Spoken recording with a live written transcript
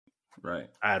Right.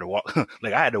 I had to walk. I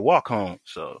had to walk home.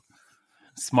 So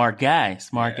smart guy.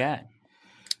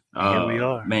 Here we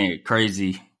are. Man,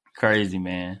 crazy,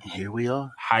 man. Here we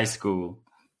are. High school.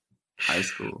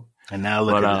 And now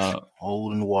look at this,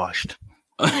 old and washed.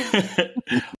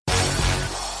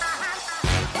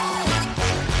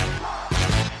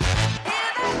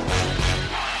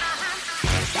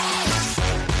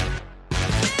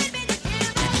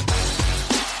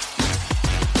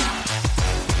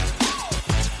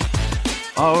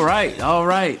 All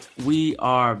right. We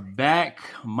are back.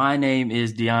 My name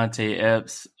is Deontay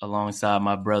Epps alongside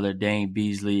my brother Dane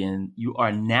Beasley, and you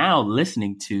are now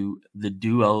listening to the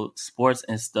Duo Sports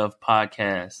and Stuff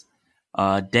podcast.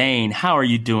 Dane, how are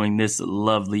you doing this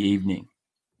lovely evening?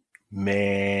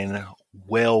 Man,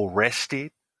 well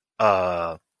rested,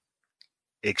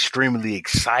 extremely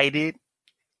excited.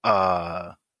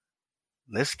 Let's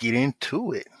get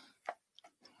into it.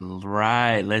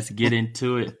 Right, let's get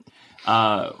into it.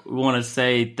 We want to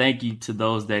say thank you to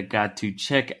those that got to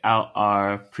check out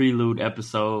our prelude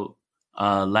episode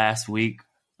last week.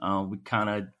 We kind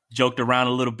of joked around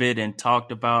a little bit and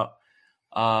talked about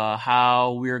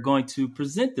how we're going to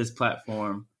present this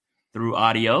platform through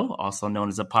audio, also known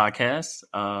as a podcast.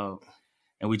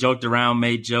 And we joked around,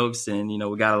 made jokes, and,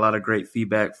 we got a lot of great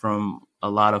feedback from a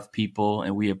lot of people,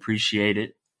 and we appreciate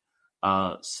it.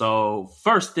 So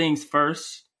first things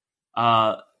first,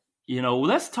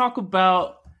 let's talk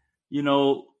about,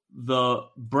 the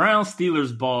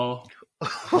Brown-Steelers brawl,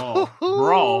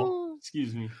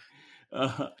 excuse me.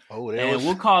 And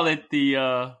we'll call it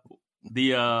the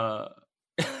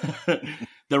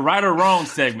the right or wrong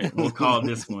segment. We'll call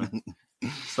this one.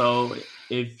 So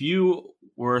if you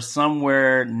were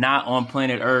somewhere not on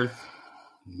planet Earth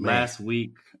last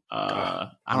week,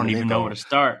 I don't even know where to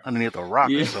start. Underneath a rock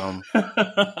or something.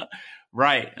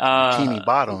 Right. Bikini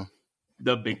Bottom.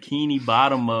 The Bikini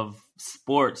Bottom of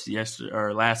sports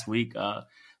last week.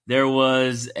 There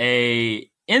was a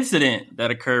incident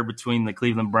that occurred between the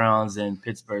Cleveland Browns and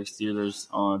Pittsburgh Steelers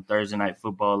on Thursday Night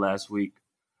Football last week.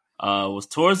 It was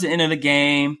towards the end of the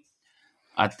game.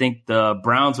 I think the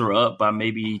Browns were up by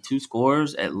maybe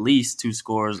at least two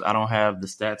scores. I don't have the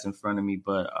stats in front of me,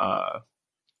 but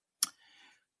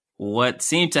what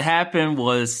seemed to happen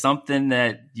was something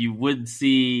that you wouldn't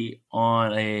see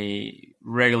on a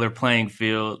regular playing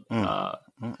field.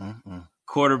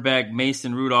 Quarterback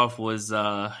Mason Rudolph was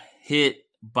hit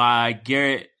by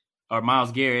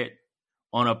Myles Garrett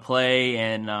on a play,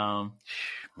 and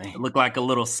it looked like a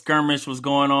little skirmish was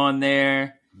going on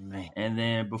there. Man. And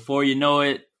then before you know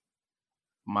it,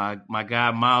 my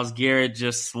guy Myles Garrett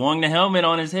just swung the helmet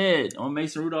on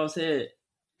Mason Rudolph's head.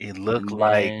 It looked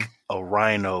like a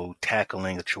rhino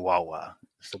tackling a chihuahua.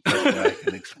 It's the best way I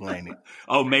can explain it.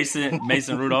 Oh, Mason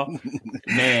Rudolph?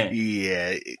 Man.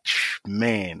 Yeah,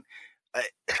 man.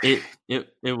 It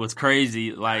was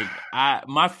crazy. Like,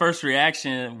 my first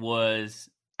reaction was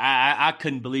I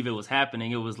couldn't believe it was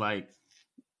happening. It was like,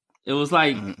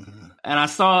 and I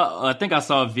think I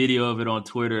saw a video of it on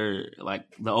Twitter, like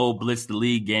the old Blitz the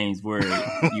League games where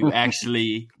you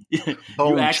actually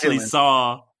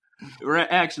saw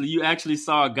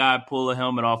a guy pull a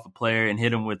helmet off a player and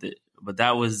hit him with it. But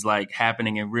that was like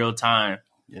happening in real time.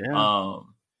 Yeah.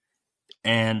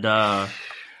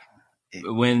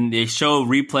 When they showed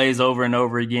replays over and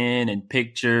over again and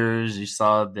pictures, you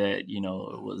saw that, it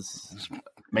was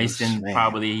Mason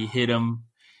probably hit him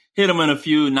in a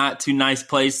few not too nice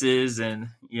places. And,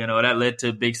 that led to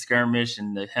a big skirmish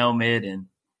and the helmet. And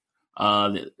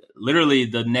literally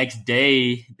the next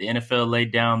day, the NFL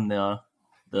laid down the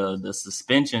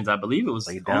suspensions. I believe it was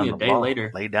only a day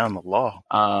later. Laid down the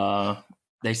law.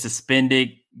 They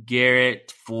suspended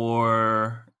Garrett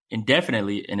for an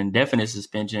indefinite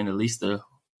suspension, at least the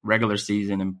regular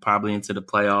season and probably into the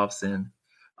playoffs. And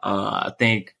I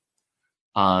think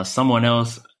someone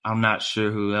else, I'm not sure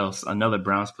who else, another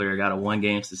Browns player got a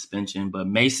 1-game suspension, but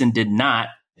Mason did not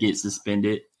get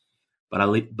suspended. But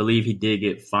I believe he did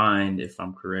get fined, if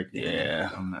I'm correct. Yeah.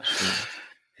 I'm not sure.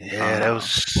 Yeah, that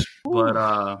was... But,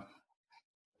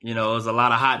 it was a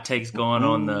lot of hot takes going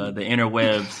on the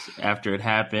interwebs after it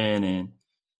happened, and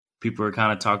people were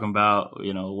kind of talking about,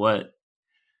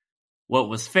 what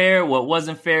was fair, what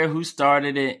wasn't fair, who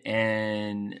started it.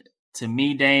 And to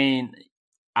me, Dane,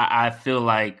 I feel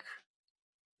like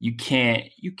you can't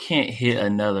hit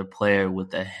another player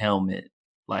with a helmet,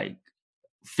 like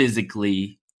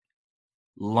physically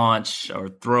launch or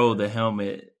throw the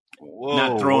helmet.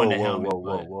 Not throwing the helmet.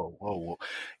 Whoa.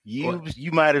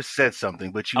 You might have said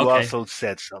something, but you also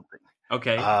said something.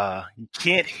 Okay. You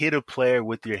can't hit a player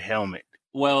with your helmet.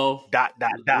 Well,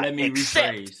 Let me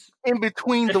rephrase. in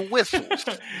between the whistles.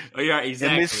 Yeah,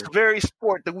 exactly. In this very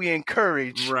sport that we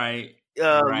encourage, right.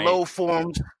 Low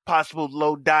forms, possible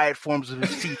low diet forms of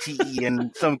CTE, and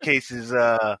in some cases,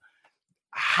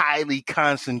 highly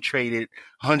concentrated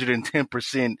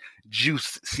 110%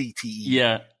 juice CTE.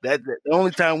 Yeah. The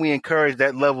only time we encourage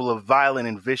that level of violent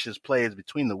and vicious play is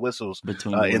between the whistles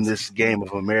in this game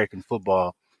of American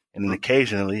football. And then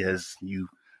occasionally, as you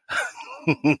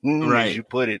as you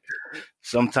put it,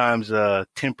 sometimes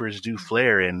tempers do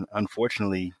flare, and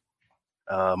unfortunately,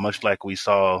 much like we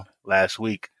saw last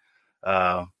week,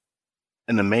 an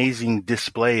amazing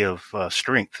display of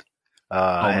strength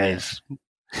as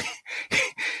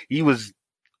he was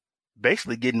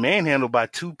basically getting manhandled by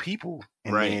two people.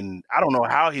 And then I don't know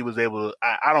how he was able to,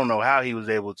 I don't know how he was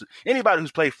able to. Anybody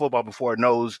who's played football before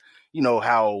knows,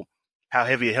 how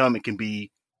heavy a helmet can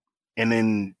be, and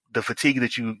then the fatigue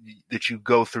that you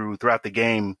go throughout the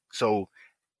game. So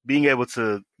being able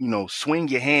to, swing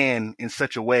your hand in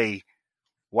such a way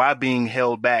while being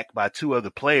held back by two other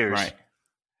players. Right.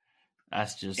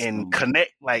 That's just and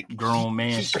connect like grown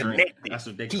man he strength. Connected. That's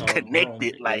what they he call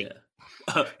connected grown, like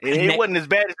it wasn't as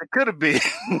bad as it could have been.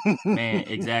 Man,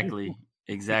 exactly.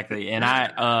 And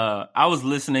I was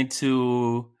listening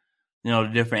to the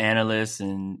different analysts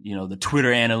and the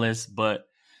Twitter analysts, but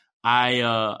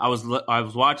I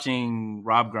was watching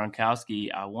Rob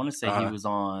Gronkowski. I want to say he was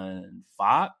on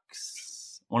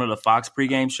Fox, one of the Fox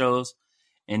pregame shows,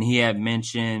 and he had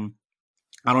mentioned,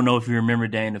 I don't know if you remember,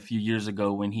 Dan, a few years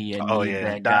ago when he had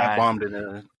that guy bombed in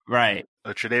a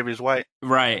Tre'Davious White,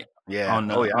 yeah, on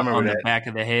the I remember the back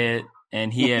of the head,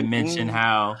 and he had mentioned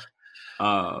how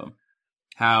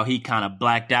he kind of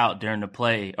blacked out during the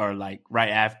play, or like right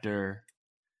after.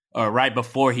 Or right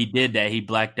before he did that, he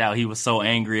blacked out. He was so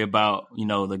angry about,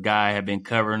 the guy had been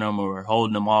covering him or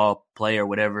holding him all play or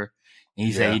whatever. And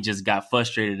he said he just got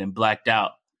frustrated and blacked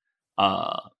out.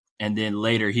 And then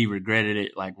later he regretted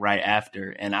it, like right after.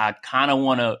 And I kind of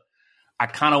want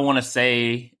to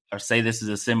say this is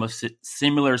a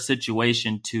similar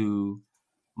situation to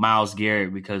Myles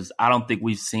Garrett, because I don't think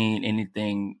we've seen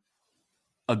anything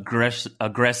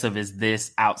aggressive as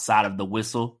this outside of the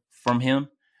whistle from him.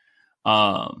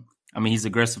 I mean, he's an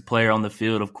aggressive player on the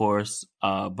field, of course,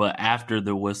 but after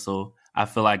the whistle, I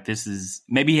feel like this is,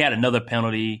 maybe he had another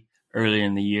penalty earlier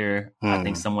in the year. I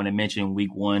think someone had mentioned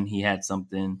week 1 he had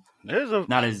something. There's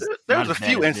a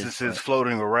few instances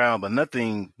floating around, but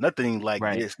nothing like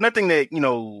this. Nothing that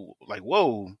like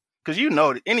whoa. Because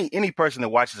any person that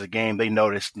watches a game, they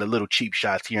notice the little cheap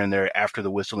shots here and there after the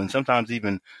whistle, and sometimes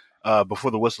even before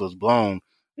the whistle is blown.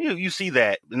 You see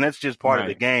that, and that's just part of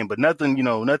the game, but nothing,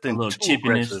 nothing too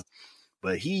aggressive.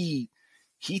 But he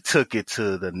took it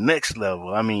to the next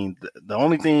level. I mean, the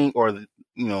only thing, or the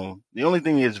only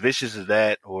thing as vicious as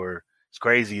that, or as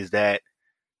crazy as that,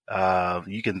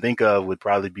 you can think of would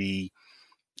probably be,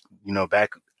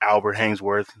 back Albert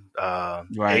Hainsworth,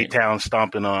 A-Town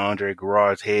stomping on Andre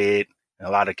Garrard's head. And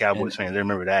a lot of Cowboys fans, they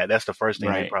remember that. That's the first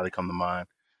thing that probably come to mind.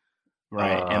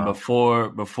 Right, and before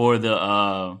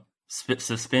the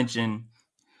suspension,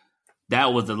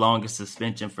 that was the longest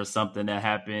suspension for something that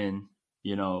happened,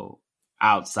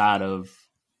 outside of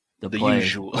the play.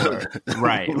 Usual.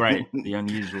 Right, the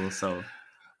unusual. So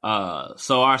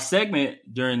our segment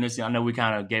during this, I know we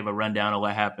kind of gave a rundown of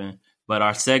what happened, but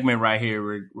our segment right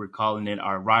here, we're calling it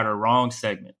our right or wrong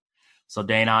segment. So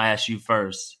Dane, I'll ask you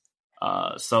first.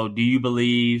 So do you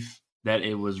believe that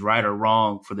it was right or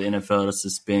wrong for the NFL to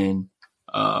suspend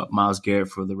Myles Garrett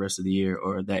for the rest of the year,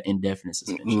 or that indefinite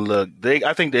suspension? Look,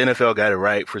 I think the NFL got it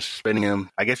right for suspending him.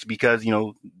 I guess because,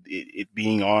 it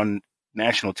being on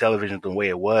national television the way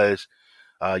it was,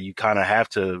 you kind of have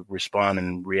to respond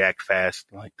and react fast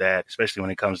like that, especially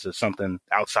when it comes to something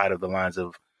outside of the lines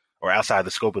of, or outside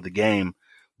the scope of the game.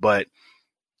 But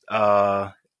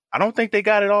I don't think they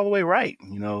got it all the way right.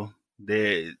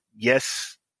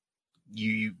 Yes,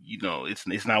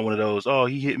 it's not one of those, oh,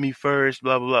 he hit me first,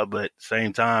 blah, blah, blah. But at the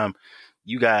same time,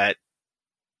 you got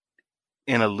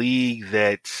in a league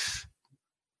that's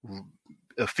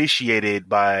officiated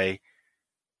by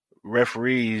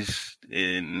referees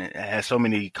and has so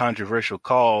many controversial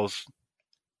calls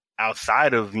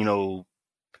outside of,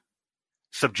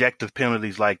 subjective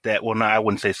penalties like that. Well, no, I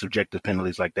wouldn't say subjective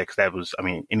penalties like that, because that was,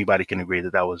 anybody can agree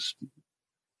that was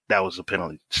a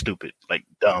penalty. Stupid, like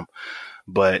dumb.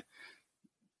 But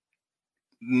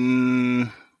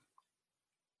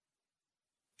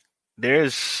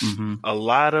there's a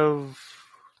lot of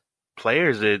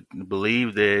players that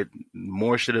believe that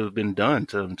more should have been done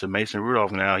to Mason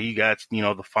Rudolph. Now he got,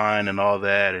 the fine and all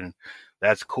that, and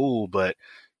that's cool. But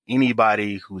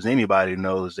anybody who's anybody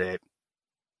knows that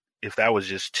if that was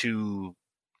just two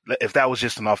if that was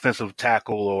just an offensive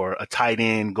tackle or a tight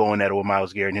end going at it with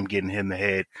Myles Garrett and him getting hit in the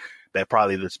head, that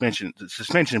probably the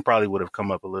suspension probably would have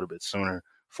come up a little bit sooner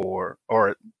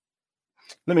or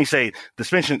let me say the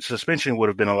suspension would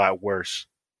have been a lot worse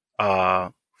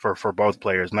for both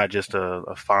players, not just a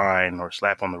fine or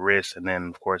slap on the wrist and then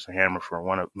of course a hammer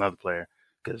for another player.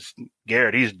 Because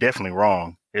Garrett, he's definitely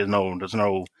wrong. There's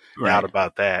no doubt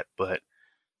about that. But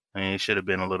I mean, it should have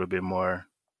been a little bit more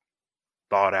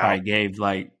thought out. Probably gave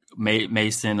like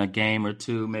Mason a game or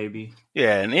two, maybe.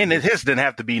 Yeah, and his didn't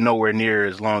have to be nowhere near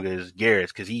as long as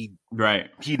Garrett's because he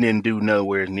didn't do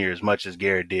nowhere near as much as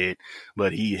Garrett did.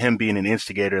 But him being an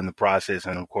instigator in the process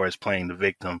and of course playing the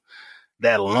victim,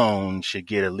 that alone should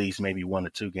get at least maybe 1 or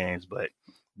 2 games. But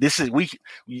this is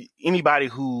anybody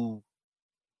who's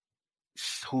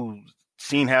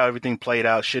seen how everything played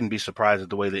out shouldn't be surprised at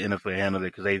the way the NFL handled it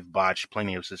because they've botched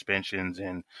plenty of suspensions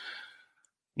and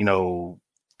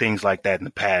things like that in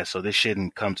the past. So this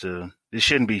shouldn't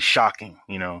be shocking,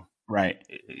 Right.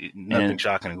 Nothing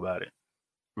shocking about it.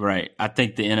 Right. I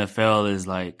think the NFL is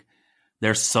like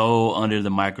they're so under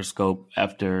the microscope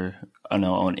after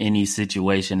on any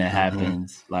situation that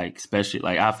happens. Like especially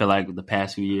like I feel like the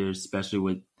past few years, especially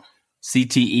with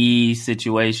CTE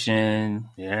situation,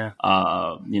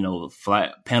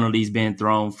 flat penalties being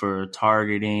thrown for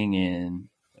targeting, and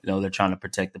they're trying to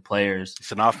protect the players.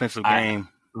 It's an offensive game,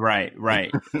 right?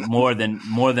 more than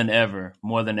ever.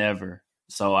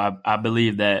 So I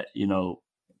believe that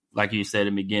like you said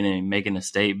in the beginning, making a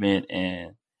statement,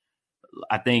 and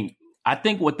I think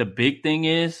what the big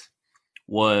thing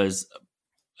was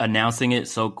announcing it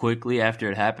so quickly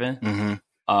after it happened. Mm-hmm.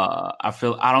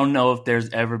 I don't know if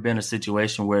there's ever been a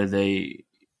situation where they,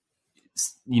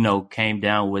 came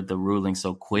down with the ruling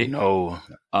so quick. No.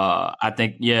 I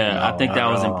think that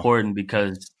was important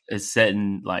because it's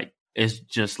setting it's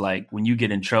just like when you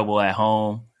get in trouble at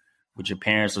home with your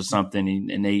parents or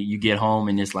something and you get home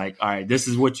and it's like, all right, this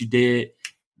is what you did.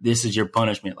 This is your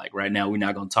punishment. Like right now, we're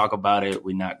not going to talk about it.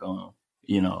 We're not going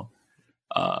to,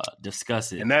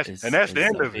 discuss it. And that's the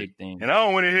end of it. Thing. And I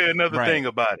don't want to hear another thing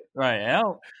about it. Right. I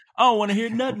don't want to hear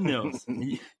nothing else.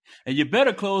 And you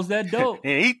better close that door.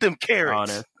 And eat them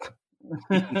carrots.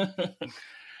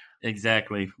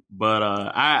 Exactly. But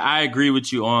I agree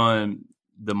with you on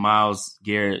the Myles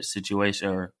Garrett situation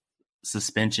or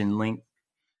suspension link.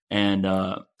 And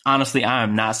honestly, I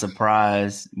am not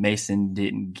surprised Mason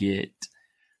didn't get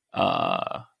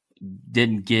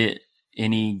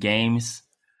any games.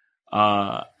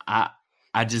 I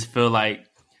just feel like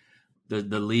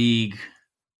the league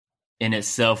in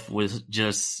itself was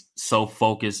just so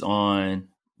focused on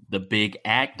the big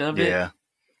act of it. Yeah.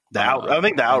 I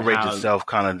think the outrage itself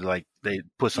kind of like they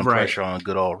put some pressure on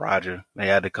good old Roger. They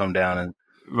had to come down and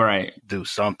do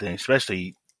something,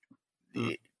 especially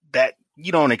that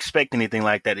you don't expect anything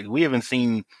like that. We haven't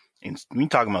seen, when you're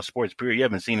talking about sports period, you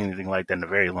haven't seen anything like that in a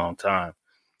very long time.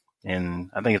 And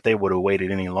I think if they would have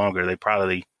waited any longer,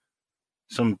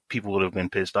 some people would have been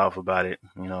pissed off about it,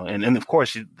 and of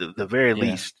course the very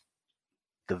least,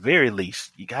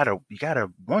 you gotta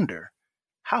wonder,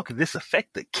 how could this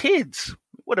affect the kids?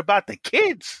 What about the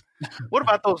kids? What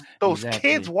about those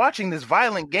kids watching this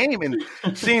violent game and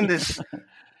seeing this?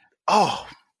 Oh,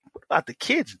 what about the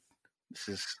kids? This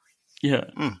is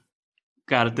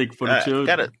Got to think for the children.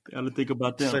 Got to think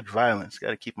about them. Such violence.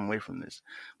 Got to keep them away from this.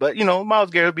 But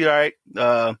Myles Garrett will be all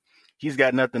right. He's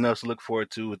got nothing else to look forward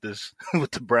to with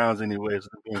the Browns anyways.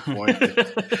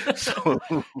 So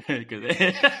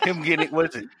him getting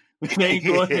what is it?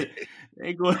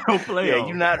 Ain't going no playoff. Yeah,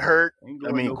 you're not hurt.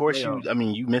 I mean, of course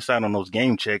you miss out on those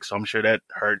game checks, so I'm sure that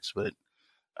hurts. But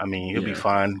I mean, he'll be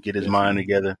fine. Get his mind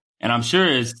together. And I'm sure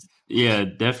it's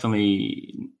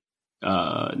definitely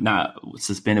not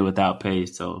suspended without pay.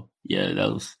 So yeah,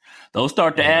 those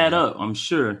start to add up. I'm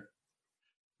sure.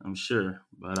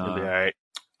 But he'll be all right.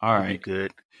 All right,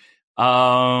 good.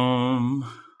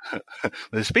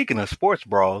 Speaking of sports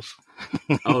brawls.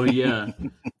 Oh yeah,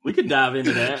 we could dive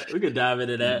into that.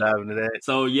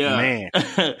 So yeah,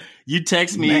 man, you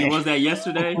text me. Was that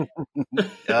yesterday?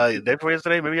 Day before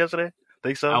yesterday, maybe yesterday. I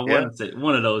think so. I want to say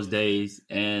one of those days.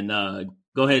 And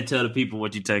go ahead and tell the people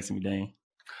what you texted me, Dane.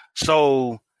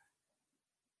 So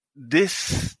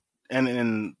this, and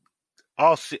in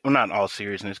not all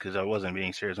seriousness, because I wasn't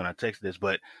being serious when I texted this,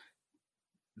 but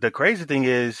the crazy thing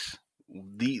is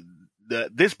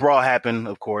this brawl happened,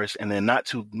 of course, and then not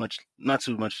too many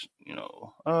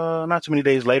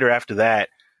days later after that,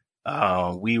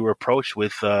 we were approached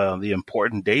with the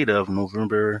important date of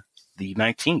November the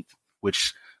 19th,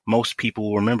 which most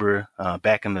people remember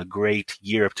back in the great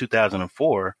year of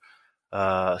 2004,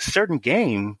 a certain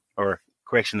game, or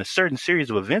a certain series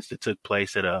of events that took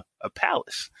place at a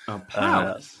palace. A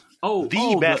palace.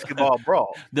 Basketball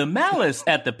brawl. The malice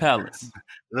at the palace.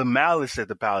 The malice at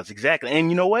the palace, exactly. And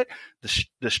you know what?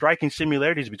 The striking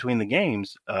similarities between the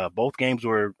games. Both games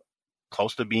were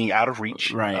close to being out of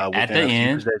reach. Right within at the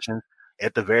end. possessions.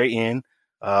 At the very end,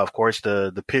 of course,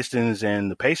 the Pistons and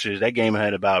the Pacers. That game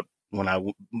had about, when I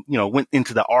went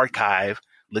into the archive,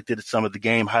 looked at some of the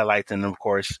game highlights, and of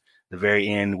course, the very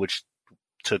end, which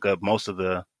took up most of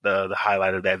the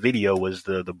highlight of that video, was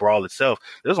the brawl itself.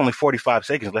 There was only 45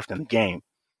 seconds left in the game.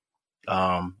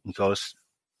 Because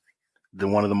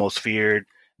one of the most feared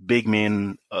big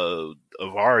men of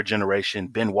our generation,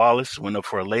 Ben Wallace, went up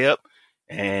for a layup.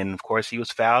 And of course, he was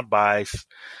fouled by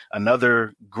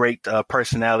another great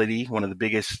personality, one of the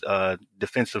biggest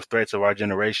defensive threats of our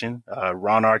generation,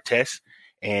 Ron Artest.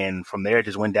 And from there, it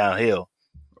just went downhill.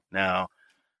 Now,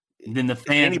 then the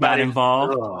fans got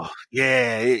involved.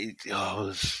 It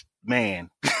was, man.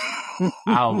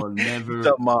 I would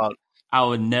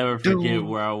never forget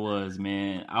where I was,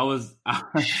 man. I was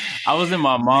in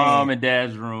my mom and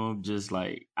dad's room,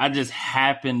 I just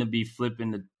happened to be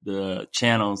flipping the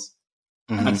channels.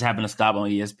 Mm-hmm. I just happened to stop on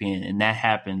ESPN, and that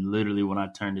happened literally when I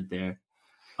turned it there.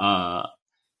 And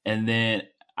then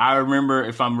I remember,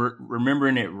 if I'm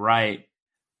remembering it right,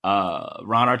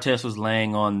 Ron Artest was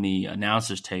laying on the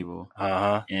announcer's table.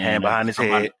 Hand behind his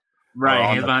head. Right,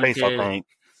 hand behind his head.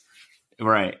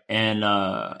 Right, and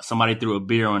somebody threw a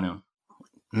beer on him.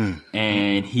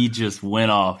 And he just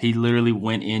went off. He literally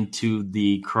went into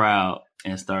the crowd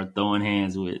and started throwing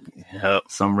hands with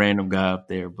some random guy up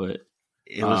there. But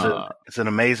it's an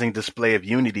amazing display of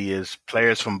unity as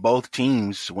players from both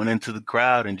teams went into the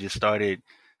crowd and just started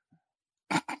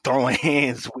throwing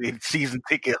hands with season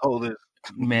ticket holders.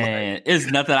 Man, it's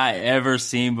nothing I ever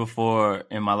seen before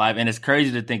in my life. And it's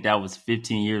crazy to think that was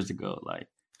 15 years ago. Like,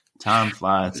 time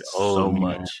flies so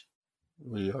much.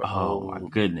 My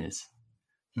goodness.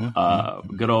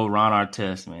 Good old Ron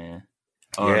Artest, man.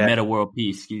 Or Meta World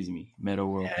Peace, excuse me. Meta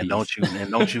World Peace. Don't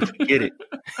you forget it.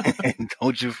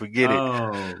 Don't you forget it.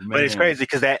 Oh, man. But it's crazy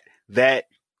because that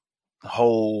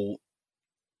whole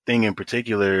thing in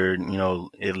particular,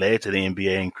 it led to the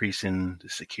NBA increasing the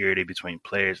security between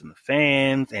players and the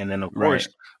fans. And then, of course,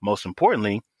 most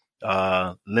importantly,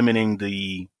 limiting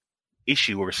the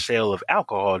issue or sale of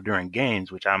alcohol during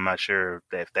games, which I'm not sure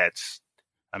if that's,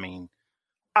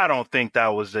 I don't think that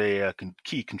was a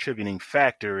key contributing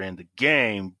factor in the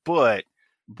game, but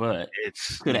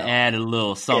it's could have added a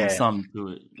little something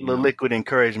to it. The liquid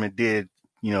encouragement did,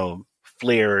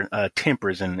 flare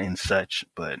tempers and such,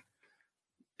 but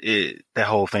that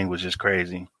whole thing was just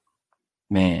crazy,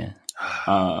 man.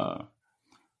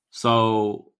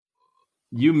 So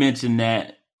you mentioned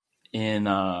that in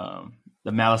the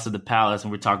Malice of the Palace,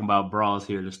 and we're talking about brawls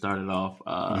here to start it off.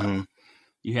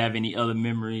 You have any other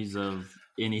memories of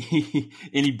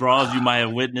any brawls you might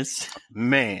have witnessed?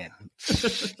 Man,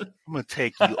 I'm gonna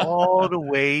take you all the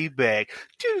way back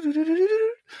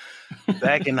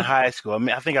in high school.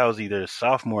 I think I was either a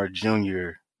sophomore or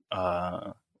junior,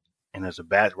 and there's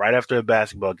right after a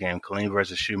basketball game, Killeen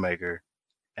versus Shoemaker.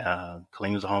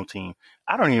 Killeen was the home team.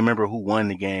 I don't even remember who won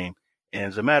the game, and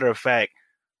as a matter of fact,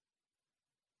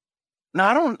 no,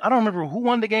 I don't remember who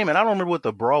won the game, and I don't remember what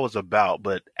the brawl was about.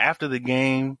 But after the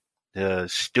game, some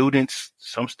students,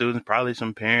 probably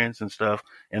some parents and stuff,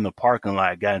 in the parking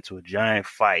lot got into a giant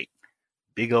fight.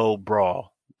 Big old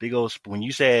brawl. When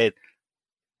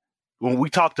we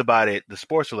talked about it, the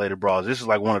sports related brawls, this is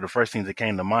like one of the first things that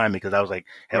came to mind, because I was like,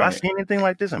 have I seen anything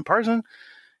like this in person?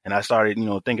 And I started,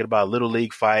 thinking about little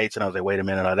league fights, and I was like, wait a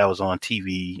minute, that was on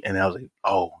TV. And I was like,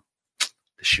 oh,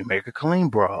 the Shoemaker Killeen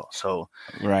brawl. So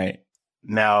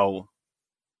now,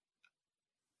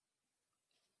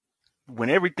 when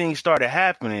everything started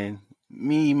happening,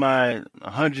 my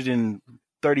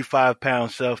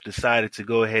 135-pound self decided to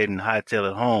go ahead and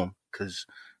hightail it home, because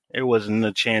there wasn't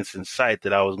a chance in sight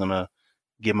that I was going to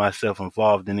get myself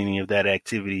involved in any of that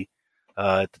activity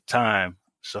at the time.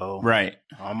 So and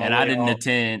I didn't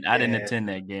attend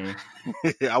that game.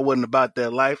 I wasn't about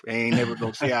that life. I ain't never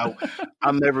gonna say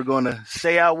I'm never gonna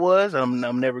say I was.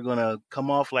 I'm never gonna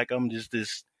come off like I'm just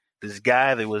this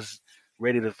guy that was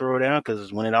ready to throw down,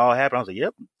 because when it all happened, I was like,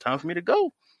 yep, time for me to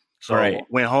go. So I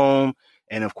went home,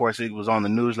 and of course it was on the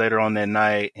news later on that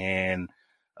night, and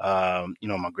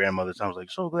my grandmother, I was like,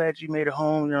 so glad you made it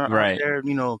home. You're out there,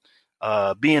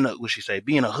 being a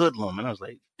hoodlum. And I was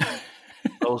like,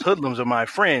 those hoodlums are my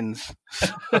friends.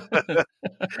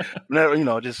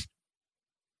 Never, just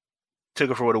took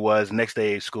it for what it was. Next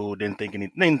day at school, didn't think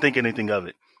anything of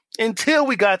it until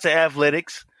we got to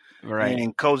athletics. Right.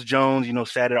 And Coach Jones,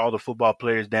 sat all the football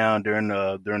players down in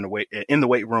the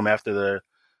weight room after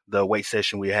the weight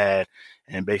session we had,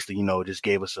 and basically, just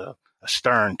gave us a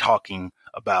stern talking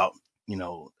about,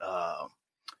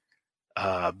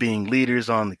 being leaders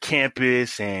on the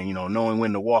campus and, knowing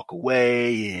when to walk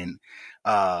away and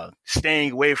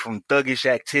staying away from thuggish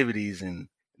activities. And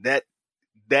that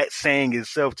saying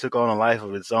itself took on a life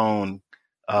of its own.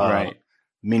 Right.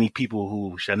 Many people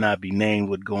who shall not be named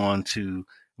would go on to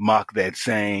mock that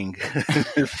saying,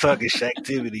 thuggish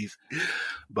activities.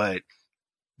 But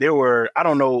there were, I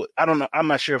don't know, I'm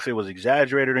not sure if it was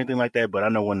exaggerated or anything like that, but I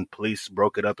know when police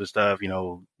broke it up and stuff,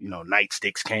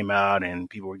 nightsticks came out and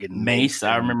people were getting mace.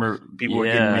 I remember people were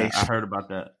getting mace. I heard about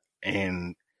that.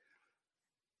 And,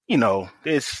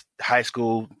 it's high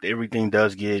school, everything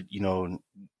does get,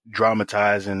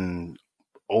 dramatized and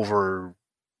over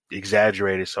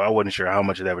exaggerated. So I wasn't sure how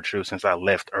much of that was true since I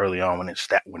left early on when it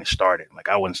started. Like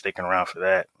I wasn't sticking around for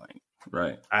that. Like,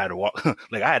 right. I had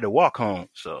to walk home.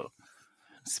 So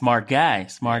smart guy.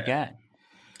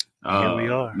 Here we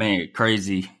are. Man,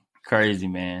 crazy,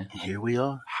 man. Here we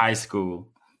are. High school.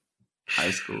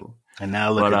 And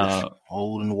now look at us,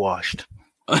 old and washed.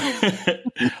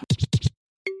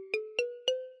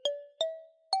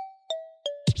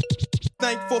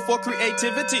 Thankful for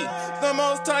creativity, the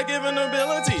most high given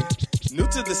ability. New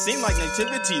to the scene like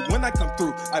nativity. When I come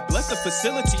through, I bless the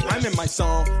facility. I'm in my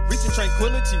zone, reaching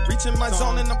tranquility, reaching my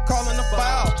zone, and I'm calling a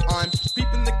foul. I'm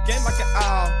peeping the game like an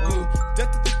owl. You death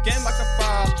to the game like a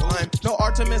foul. I'm no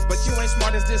Artemis, but you ain't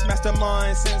smart as this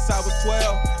mastermind. Since I was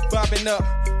 12, vibing up,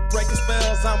 breaking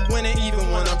spells. I'm winning even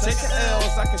when I'm taking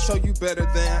L's. I can show you better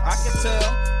than I can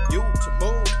tell you to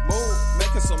move,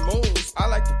 making some moves. I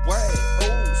like the way,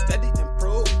 steady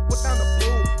improve. Put down the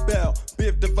blue bell,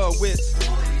 Biv DeVoe with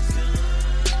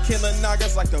killing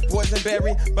nagas like the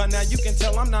boysenberry. By now you can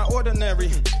tell I'm not ordinary.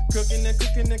 Cooking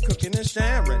and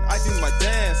sharing. I do my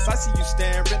dance, I see you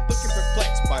staring, looking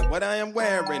perplexed by what I am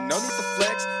wearing. No need to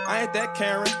flex, I ain't that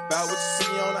caring about what you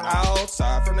see on the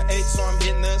outside. From the 8, so I'm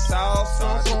hitting the south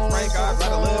side. So Frank, I'd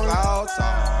rather live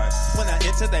outside. When I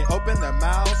enter, they open their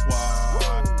mouths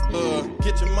wide.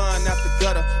 Get your mind out the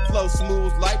gutter, flow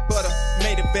smooth like butter.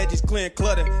 Made the veggies clean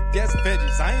clutter. Guess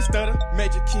veggies, I ain't stutter.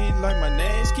 Major kid like my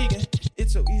name's Keegan.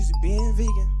 It's so easy being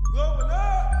vegan.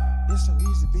 It's so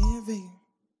easy being vegan.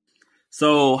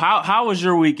 So how was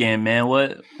your weekend, man?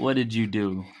 What did you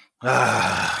do?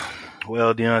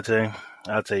 Well, Deontay,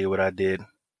 I'll tell you what I did.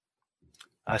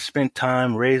 I spent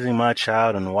time raising my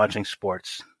child and watching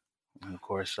sports. And of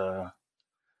course,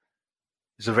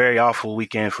 it's a very awful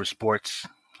weekend for sports.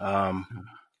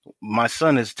 My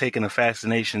son has taken a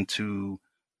fascination to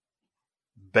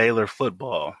Baylor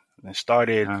football. It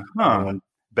started when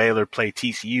Baylor played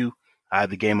TCU. I had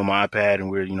the game on my iPad,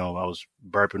 and I was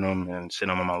burping him and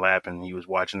sitting on my lap, and he was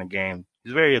watching the game.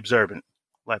 He's very observant.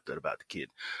 I like that about the kid,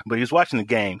 but he was watching the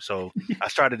game. So I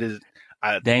started his.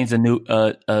 Dane's a new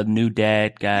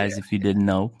dad, guys. Yeah. If you didn't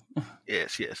know.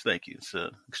 Yes, thank you. It's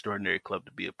an extraordinary club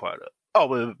to be a part of. Oh,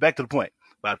 but back to the point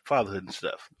about fatherhood and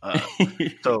stuff.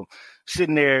 So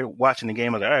sitting there watching the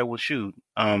game, I was like, all right, well, shoot,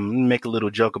 make a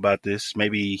little joke about this.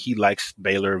 Maybe he likes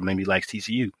Baylor, maybe he likes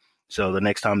TCU. So the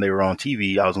next time they were on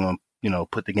TV, I was going to,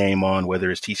 put the game on, whether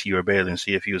it's TCU or Baylor, and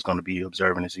see if he was going to be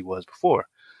observant as he was before.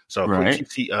 So right.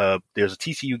 There's a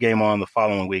TCU game on the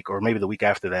following week, or maybe the week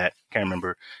after that, can't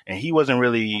remember. And he wasn't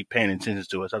really paying attention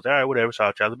to us. I was like, all right, whatever. So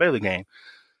I'll try the Baylor game.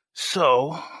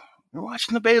 So we're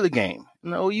watching the Baylor game,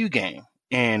 the OU game.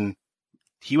 And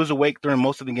he was awake during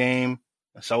most of the game.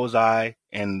 So was I.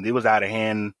 And it was out of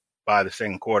hand by the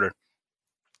second quarter.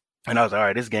 And I was like, all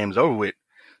right, this game's over with.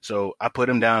 So I put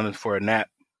him down for an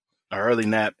early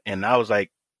nap. And I was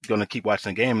like, going to keep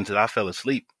watching the game until I fell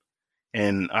asleep.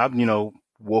 And I,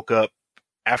 woke up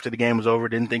after the game was over,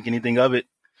 didn't think anything of it.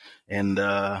 And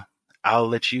I'll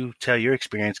let you tell your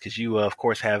experience because you, of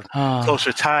course, have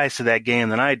closer ties to that game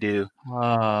than I do.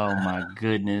 Oh, my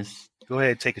goodness. Go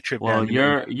ahead, take a trip down.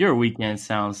 Well, your weekend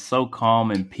sounds so calm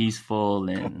and peaceful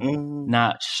and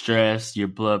not stressed. Your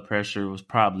blood pressure was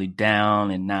probably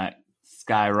down and not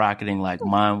skyrocketing like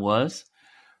mine was.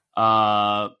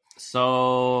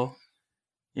 So,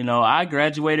 I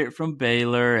graduated from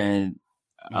Baylor and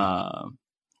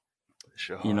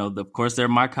of course, they're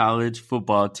my college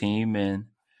football team, and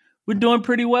we're doing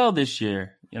pretty well this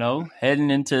year. Heading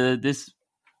into this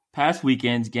past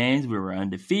weekend's games, we were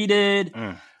undefeated.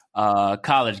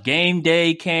 College game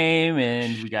day came,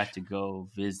 and we got to go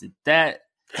visit that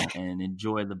and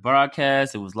enjoy the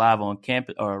broadcast. It was live on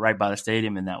campus or right by the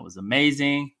stadium, and that was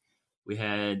amazing. We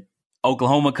had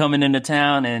Oklahoma coming into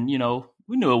town, and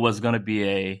we knew it was going to be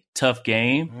a tough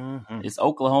game. It's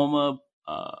Oklahoma.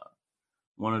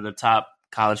 one of the top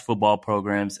college football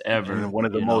programs ever. And one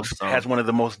of the has one of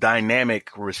the most dynamic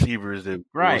receivers that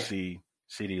we'll see.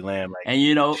 CeeDee Lamb, and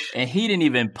and he didn't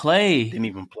even play. He didn't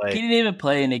even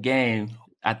play in the game.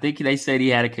 I think they said he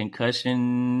had a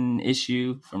concussion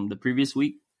issue from the previous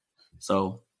week.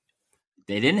 So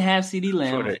they didn't have CeeDee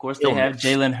Lamb. Of course, they have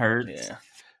Jalen Hurts. Yeah.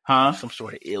 Some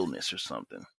sort of illness or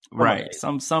something. Right.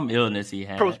 Some illness he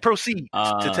had. Proceed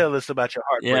to tell us about your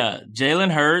heartbreak. Yeah. Jalen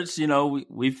Hurts,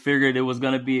 we figured it was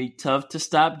going to be tough to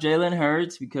stop Jalen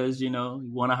Hurts because, he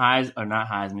won won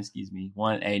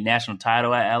a national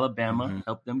title at Alabama,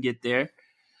 helped them get there.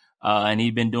 And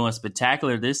he's been doing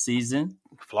spectacular this season.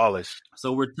 Flawless.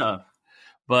 So we're tough.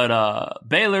 But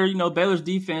Baylor, Baylor's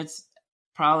defense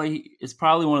is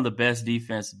probably one of the best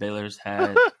defense Baylor's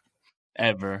had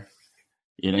ever.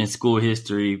 In school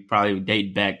history, probably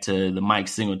date back to the Mike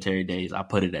Singletary days. I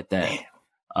put it at that.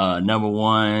 Number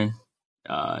one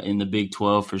in the Big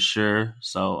 12 for sure.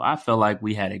 So I felt like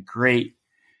we had a great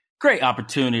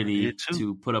opportunity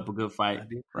to put up a good fight,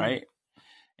 right?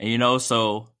 And,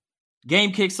 so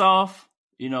game kicks off,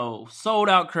 sold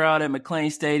out crowd at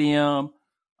McLean Stadium.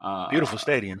 Beautiful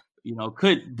stadium.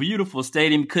 Beautiful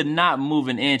stadium. Could not move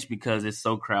an inch because it's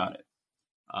so crowded.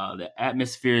 The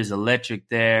atmosphere is electric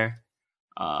there.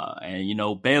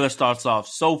 And Baylor starts off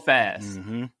so fast.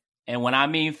 Mm-hmm. And when I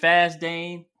mean fast,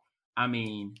 Dane, I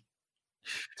mean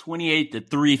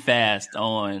 28-3 fast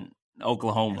on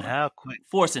Oklahoma. How quick?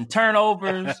 Forcing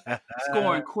turnovers,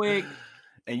 scoring quick.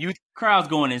 And crowd's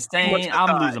going insane.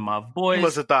 I'm losing my voice. You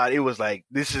must have thought it was like,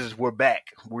 we're back.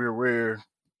 We're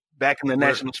back in the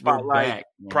national spotlight,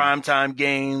 primetime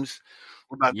games.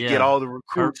 We're about to get all the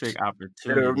recruits. Perfect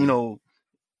opportunity. That are,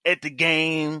 at the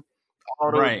game.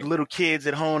 All the little kids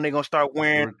at home, they're going to start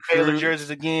wearing Baylor jerseys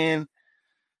again.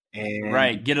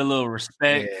 And get a little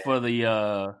respect for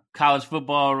the college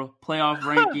football playoff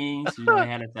rankings. They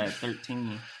had us at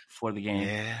 13 for the game.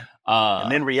 Yeah.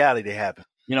 And then reality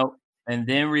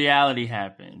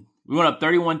happened. We went up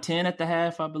 31-10 at the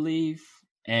half, I believe.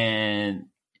 And,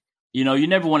 you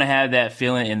never want to have that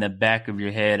feeling in the back of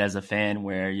your head as a fan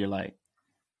where you're like,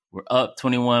 we're up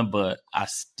 21, but I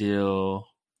still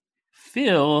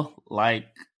feel like,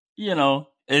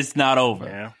 it's not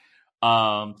over.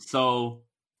 Yeah. So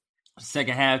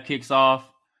second half kicks off.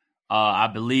 I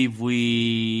believe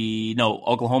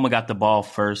Oklahoma got the ball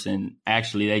first, and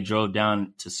actually they drove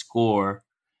down to score.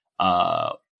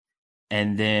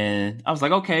 And then I was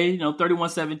like, okay,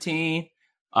 31-17.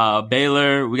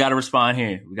 Baylor, we got to respond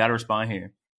here.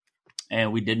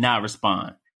 And we did not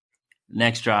respond.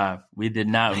 Next drive, we did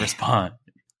not respond.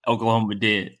 Oklahoma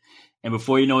did. And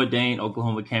before you know it, Dane,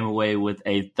 Oklahoma came away with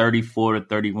a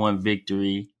 34-31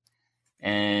 victory.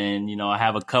 And, I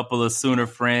have a couple of Sooner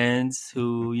friends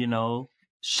who,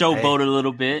 showboated a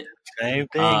little bit. Same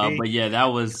thing. But yeah,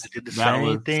 that was the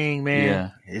same thing,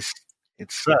 man. Yeah.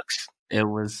 It sucks. It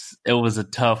was a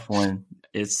tough one.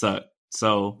 It sucked.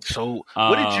 So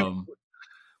what did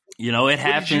you it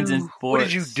happens in sports. What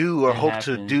did you do or hope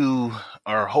to do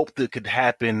or hope that could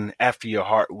happen after your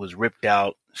heart was ripped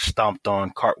out, stomped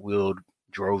on, cartwheeled,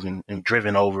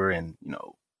 driven over, and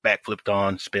backflipped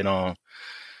on, spit on,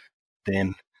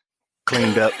 then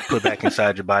cleaned up, put back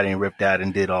inside your body, and ripped out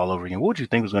and did all over again? What would you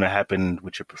think was going to happen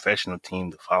with your professional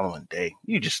team the following day?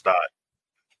 You just thought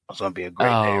it was going to be a great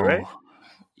day, right?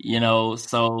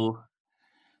 So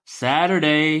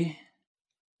Saturday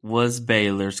was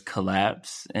Baylor's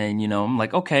collapse, and I'm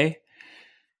like, okay.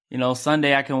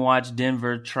 Sunday I can watch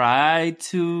Denver try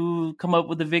to come up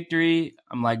with a victory.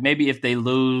 I'm like, maybe if they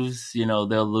lose,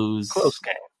 they'll lose. Close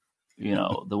game.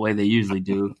 The way they usually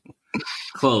do.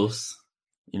 Close.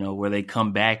 Where they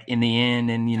come back in the end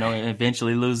and,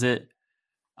 eventually lose it.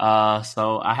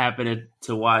 So I happened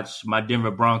to watch my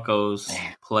Denver Broncos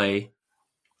play.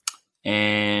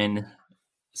 And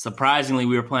surprisingly,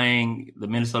 we were playing the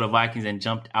Minnesota Vikings and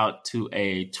jumped out to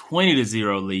a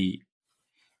 20-0 lead.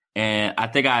 And I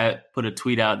think I put a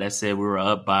tweet out that said we were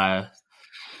up by,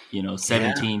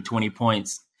 17, 20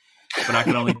 points. But I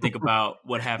can only think about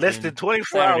what happened less than 24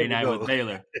 Saturday hours night ago. with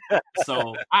Baylor.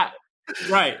 So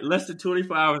less than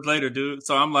 24 hours later, dude.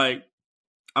 So I'm like,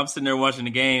 I'm sitting there watching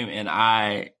the game, and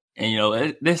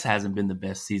this hasn't been the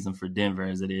best season for Denver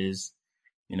as it is.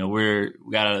 We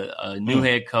got a new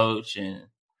head coach, and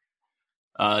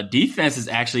defense has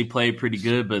actually played pretty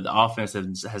good, but the offense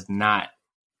has not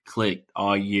clicked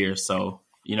all year. So,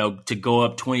 to go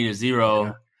up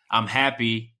 20-0, I'm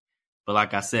happy. But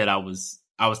like I said, I was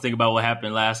thinking about what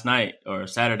happened last night or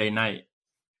Saturday night.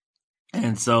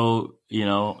 And so,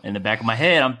 in the back of my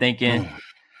head, I'm thinking,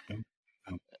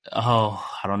 I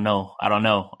don't know.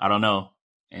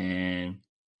 And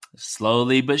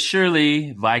slowly but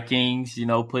surely, Vikings,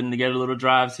 putting together little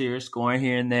drives here, scoring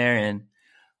here and there, and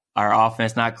our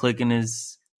offense not clicking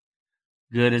as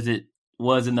good as it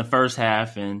was in the first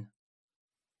half. And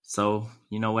so,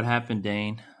 what happened,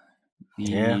 Dane?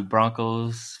 The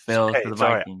Broncos fell to the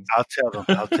Vikings. Right.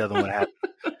 I'll tell them what happened.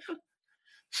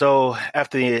 So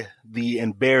after the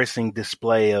embarrassing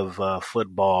display of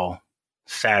football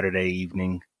Saturday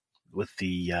evening with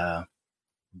the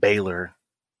Baylor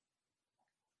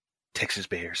Texas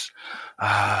Bears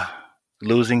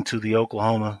losing to the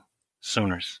Oklahoma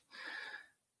Sooners,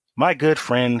 my good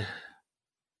friend,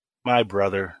 my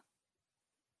brother,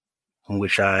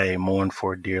 which I mourn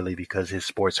for dearly because his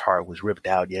sports heart was ripped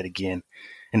out yet again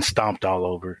and stomped all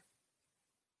over.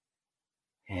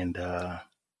 And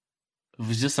it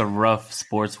was just a rough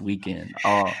sports weekend.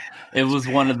 It was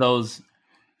one of those.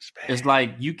 It's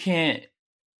like you can't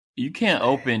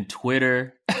open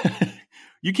Twitter.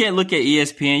 You can't look at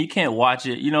ESPN. You can't watch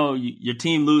it. Your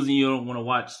team losing. You don't want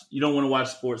to watch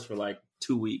sports for like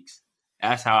 2 weeks.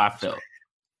 That's how I felt.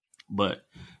 But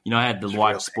I had to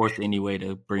watch sports anyway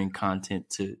to bring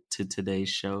content to today's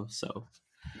show. So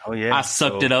I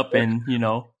sucked it up and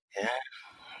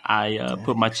I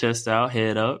put my chest out,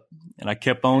 head up, and I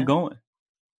kept on going.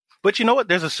 But you know what?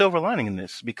 There's a silver lining in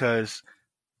this because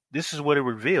this is what it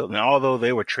revealed. Now, although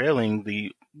they were trailing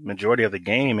the majority of the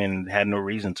game and had no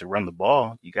reason to run the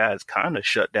ball, you guys kind of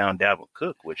shut down Dalvin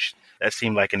Cook, which that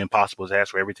seemed like an impossible task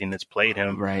for everything that's played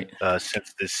him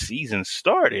since this season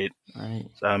started. Right.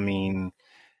 So, I mean,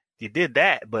 you did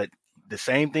that, but the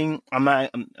same thing. I'm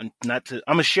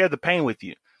gonna share the pain with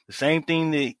you. The same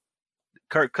thing that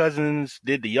Kirk Cousins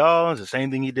did to y'all is the same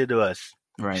thing he did to us.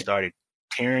 Right. He started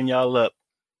tearing y'all up.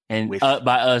 And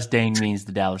by us, Dane means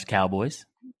the Dallas Cowboys.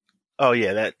 Oh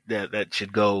yeah, that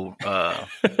should go.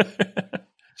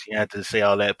 You have to say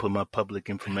all that. Put my public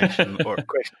information or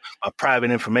my private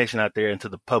information out there into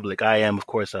the public. I am, of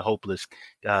course, a hopeless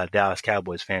Dallas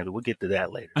Cowboys fan, but we'll get to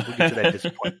that later. We'll get to that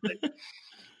disappointment later.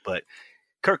 But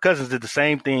Kirk Cousins did the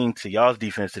same thing to y'all's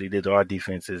defense that he did to our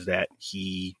defense. Is that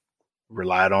he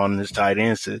relied on his tight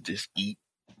ends to just eat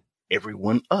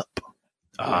everyone up.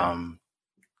 Kyle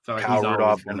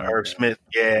Rudolph and Irv Smith,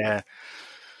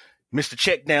 Mr.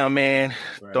 Check down, man,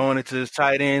 throwing it to his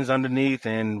tight ends underneath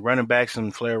and running back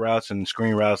some flare routes and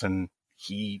screen routes. And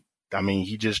he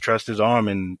just trusts his arm,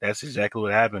 and that's exactly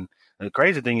what happened. And the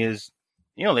crazy thing is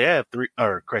he only had 6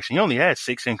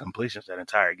 incompletions that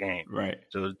entire game. Right.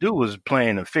 So the dude was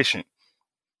playing efficient.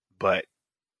 But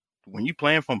when you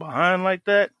playing from behind like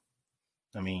that,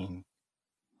 I mean,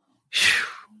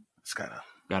 it's gotta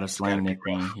slang that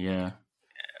thing, yeah.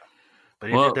 But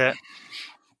he did that.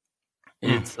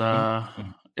 It's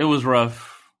it was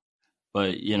rough,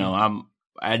 but I'm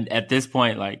at this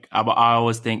point, like I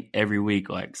always think every week,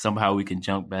 like somehow we can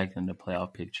jump back in the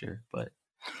playoff picture. But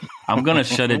I'm gonna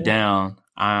shut it down.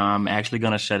 I'm actually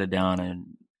gonna shut it down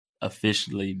and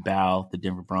officially bow the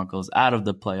Denver Broncos out of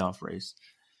the playoff race.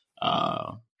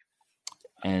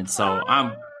 And so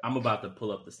I'm about to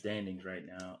pull up the standings right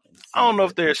now. I don't know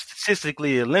if they're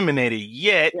statistically eliminated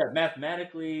yet. Yeah,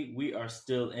 mathematically we are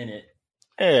still in it.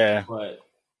 Yeah. But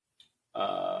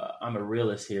I'm a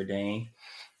realist here, Dane.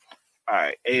 All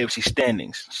right, AFC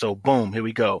standings. So, boom, here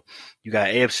we go. You got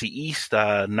AFC East,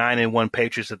 9-1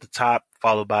 Patriots at the top,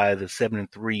 followed by the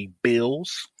 7-3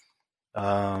 Bills.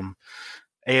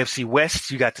 AFC West,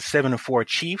 you got the 7-4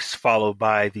 Chiefs, followed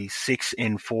by the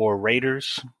 6-4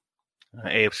 Raiders.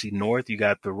 AFC North, you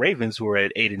got the Ravens, who are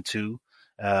at 8-2,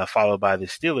 followed by the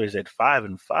Steelers at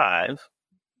 5-5.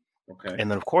 Okay.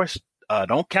 And then, of course,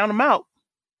 don't count them out.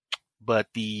 But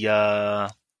the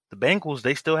Bengals,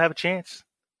 they still have a chance.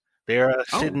 They're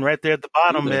sitting right there at the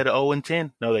bottom at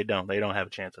 0-10. No, they don't. They don't have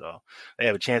a chance at all. They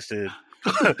have a chance to.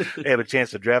 They have a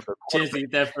chance to draft a chance to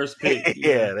get that first pick.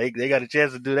 Yeah, they got a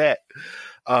chance to do that.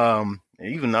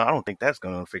 Even though I don't think that's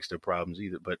going to fix their problems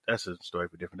either. But that's a story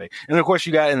for a different day. And of course,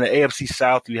 you got in the AFC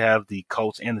South, you have the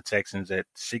Colts and the Texans at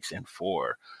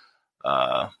 6-4.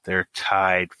 They're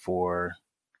tied for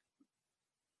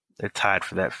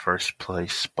that first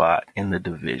place spot in the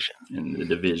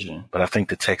division. But I think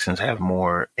the Texans have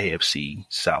more AFC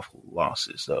South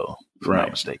losses, though, if I'm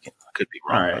not mistaken. I could be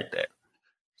wrong about that.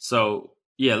 So,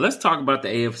 yeah, let's talk about the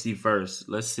AFC first.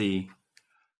 Let's see.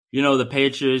 The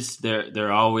Patriots,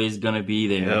 they're always going to be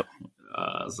there. Yep.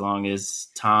 As long as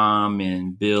Tom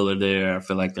and Bill are there, I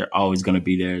feel like they're always going to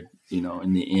be there,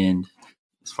 in the end,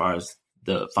 as far as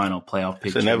the final playoff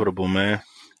picture. It's inevitable, man.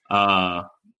 Yeah.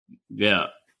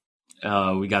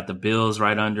 We got the Bills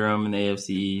right under them in the AFC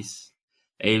East.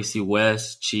 AFC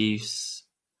West, Chiefs,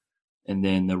 And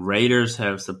then the Raiders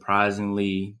have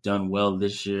surprisingly done well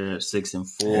this year,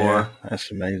 6-4. Yeah, that's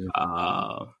amazing.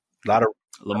 A lot of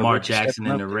Lamar Jackson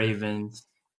and the Ravens.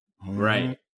 Mm-hmm.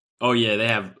 Right. Oh yeah, they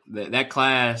have that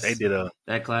class. They did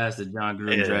that class that John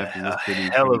Gruden drafted was pretty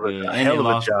good. And they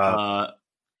lost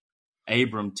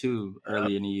Abram too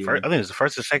early in the year. I think it was the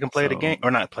first or second play of the game, or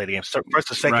not play the game.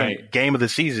 First or second game of the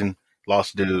season,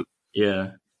 lost dude.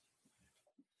 Yeah.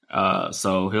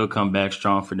 So he'll come back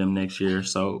strong for them next year.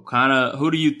 So kind of,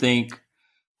 who do you think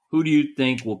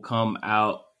will come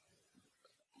out?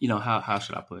 You know, how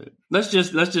should I put it? Let's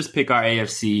just pick our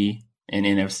AFC and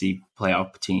NFC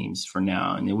playoff teams for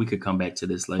now, and then we could come back to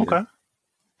this later.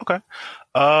 Okay.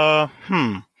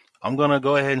 I'm gonna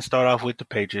go ahead and start off with the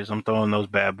Patriots. I'm throwing those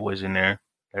bad boys in there.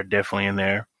 They're definitely in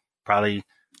there. Probably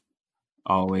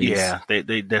always. Yeah, they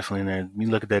definitely in there. You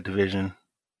look at that division.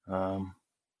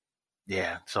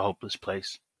 Yeah, it's a hopeless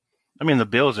place. I mean, the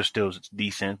Bills are still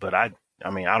decent, but I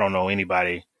don't know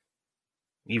anybody.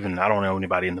 I don't know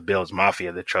anybody in the Bills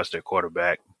Mafia that trusts their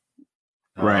quarterback.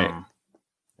 Right.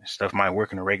 Stuff might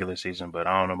work in the regular season, but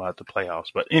I don't know about the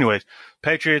playoffs. But anyways,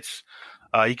 Patriots,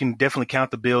 you can definitely count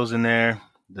the Bills in there.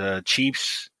 The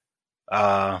Chiefs,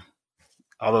 although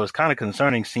it's kind of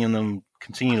concerning seeing them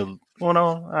continue to. Well,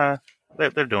 no,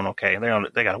 they're doing okay.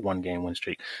 They got a 1-game win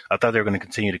streak. I thought they were going to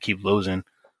continue to keep losing,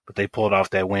 but they pulled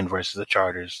off that win versus the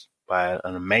Chargers by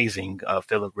an amazing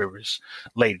Phillip Rivers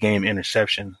late game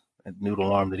interception, a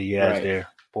noodle arm that he has there.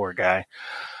 Poor guy.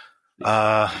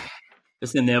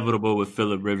 It's inevitable with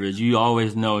Phillip Rivers. You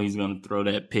always know he's going to throw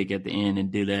that pick at the end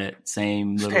and do that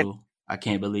same little. I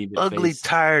can't believe it. Ugly,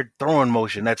 tired throwing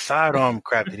motion. That sidearm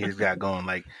crap that he's got going.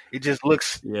 Like it just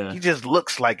looks. Yeah. He just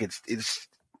looks like it's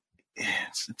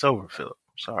over, Phillip.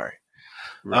 Sorry.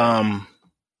 Right.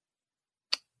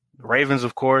 Ravens,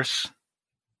 of course.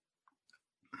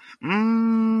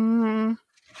 And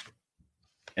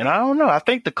I don't know. I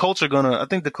think the Colts are gonna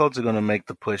make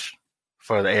the push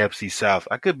for the AFC South.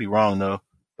 I could be wrong though,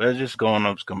 but it's just going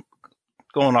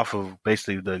off of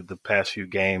basically the past few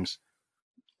games.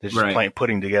 They're just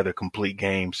putting together complete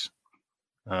games.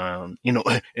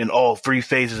 In all 3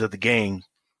 phases of the game: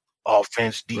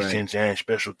 offense, defense, and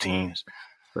special teams.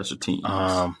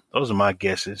 Those are my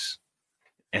guesses.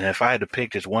 And if I had to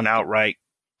pick just one outright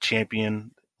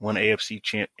champion, one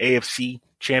AFC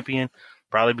champion,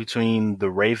 probably between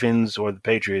the Ravens or the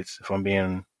Patriots, if I'm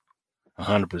being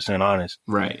 100% honest.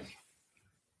 Right.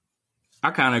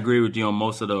 I kind of agree with you on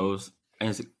most of those.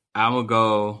 And I'm going to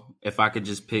go, if I could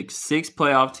just pick 6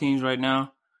 playoff teams right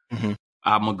now,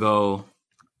 I'm going to go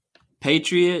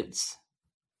Patriots.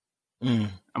 I'm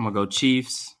going to go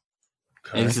Chiefs.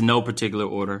 Okay. And it's in no particular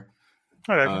order.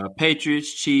 Okay.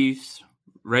 Patriots, Chiefs,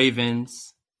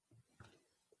 Ravens.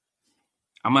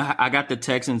 I got the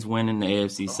Texans winning the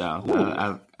AFC South.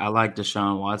 I like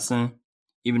Deshaun Watson,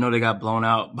 even though they got blown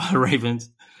out by the Ravens.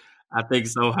 I think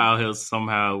somehow he'll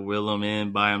somehow will them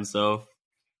in by himself.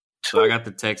 So I got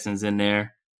the Texans in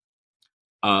there.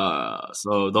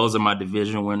 So those are my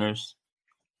division winners.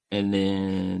 And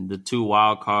then the 2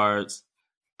 wild cards,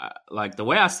 like the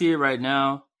way I see it right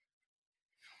now,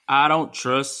 I don't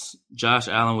trust Josh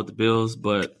Allen with the Bills,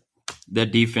 but their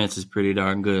defense is pretty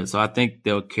darn good. So I think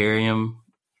they'll carry him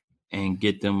and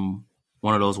get them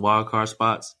one of those wild card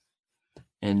spots.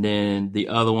 And then the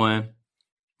other one,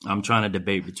 I'm trying to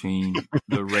debate between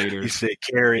the Raiders. You said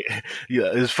carry.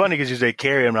 Yeah, it's funny because you said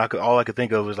carry him. All I could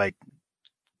think of was like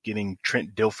getting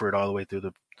Trent Dilford all the way through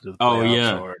the playoffs. Oh,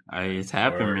 yeah. It's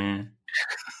happened, man.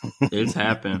 It's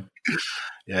happened.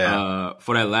 Yeah.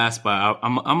 For that last spot,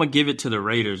 I'm gonna give it to the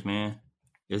Raiders, man.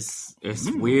 It's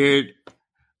weird.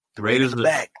 The Raiders are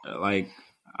back. Like,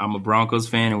 I'm a Broncos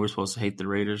fan, and we're supposed to hate the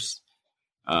Raiders.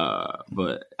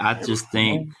 But I just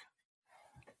think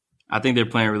they're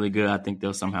playing really good. I think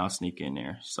they'll somehow sneak in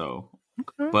there. So,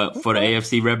 but for the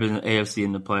AFC representing AFC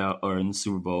in the playoff or in the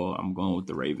Super Bowl, I'm going with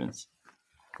the Ravens.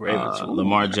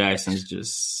 Lamar Jackson's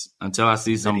just, until I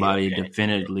see somebody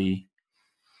definitively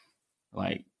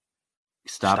like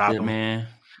stop it, him. Man.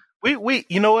 We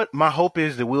you know what? My hope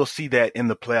is that we'll see that in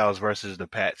the playoffs versus the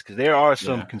Pats, because there are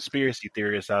some conspiracy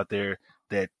theorists out there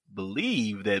that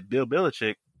believe that Bill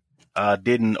Belichick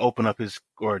didn't open up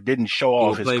didn't show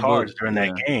off his cards during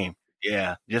that game.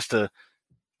 Yeah, just to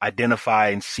identify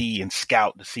and see and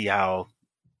scout to see how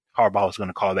Harbaugh was going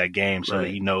to call that game, so that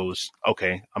he knows,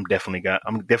 okay, I'm definitely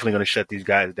going to shut these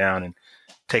guys down and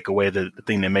take away the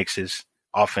thing that makes his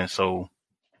offense so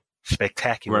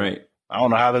spectacular. Right. I don't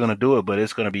know how they're going to do it, but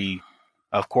it's going to be,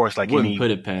 of course, like wouldn't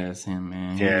put it past him,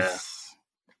 man. Yeah,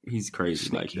 he's crazy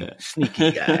sneaky, like that.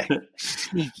 Sneaky guy.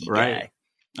 Sneaky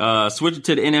guy. Switching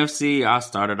to the NFC, I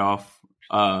started off.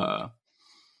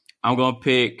 I'm gonna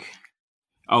pick.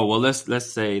 Oh well,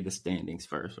 let's say the standings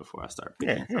first before I start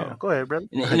picking. Yeah. So, Go ahead, brother.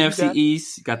 In the NFC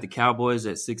East, got the Cowboys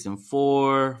at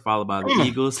 6-4, followed by the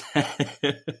Eagles.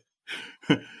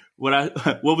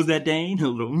 What was that, Dane?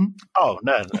 Oh,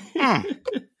 nothing.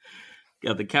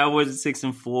 Got the Cowboys at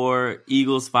 6-4,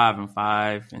 Eagles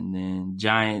 5-5, and then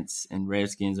Giants and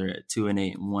Redskins are at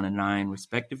 2-8 and 1-9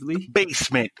 respectively. The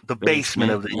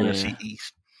basement of the NFC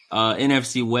East.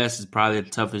 NFC West is probably the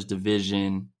toughest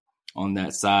division on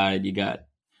that side. You got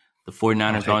the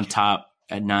 49ers on top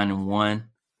at 9-1,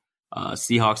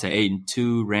 Seahawks at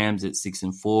 8-2, Rams at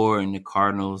 6-4, and the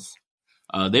Cardinals.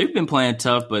 They've been playing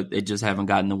tough, but they just haven't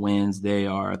gotten the wins. They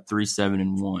are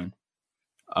 3-7-1.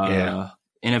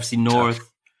 NFC North,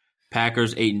 tough.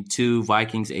 Packers 8-2,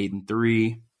 Vikings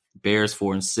 8-3, Bears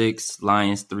 4-6,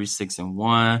 Lions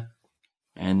 3-6-1,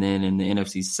 and then in the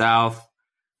NFC South,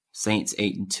 Saints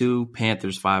 8-2,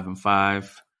 Panthers 5-5,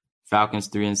 Falcons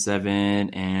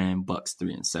 3-7, and Bucks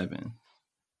 3-7.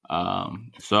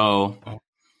 So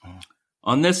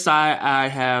on this side, I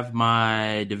have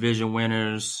my division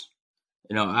winners.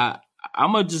 You know,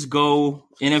 I'm gonna just go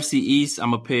NFC East.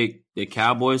 I'm gonna pick the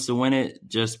Cowboys to win it,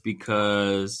 just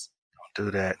because. Don't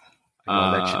do that. They're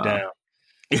gonna let you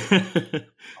down.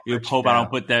 You hope I don't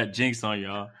put that jinx on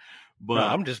y'all. But no,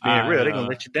 I'm just being real. They're gonna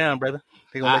let you down, brother.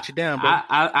 They're gonna let you down, brother.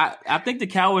 I think the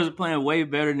Cowboys are playing way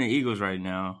better than the Eagles right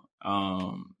now.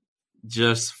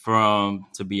 Just from,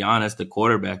 to be honest, the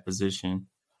quarterback position.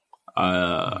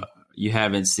 You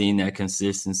haven't seen that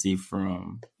consistency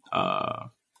from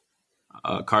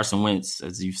Carson Wentz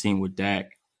as you've seen with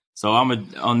Dak. So I'm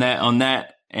on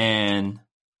that, and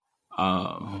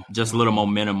just a little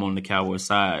momentum on the Cowboys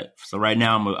side. So right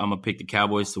now I'm gonna pick the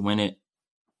Cowboys to win it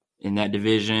in that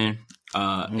division.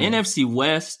 NFC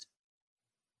West,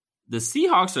 the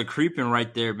Seahawks are creeping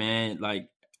right there, man. Like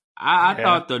I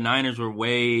thought the Niners were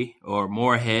way or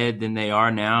more ahead than they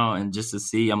are now, and just to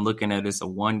see, I'm looking at this a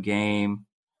 1-game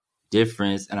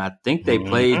difference, and I think they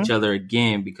play each other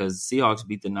again because the Seahawks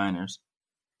beat the Niners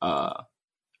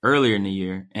earlier in the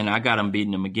year, and I got them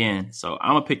beating them again. So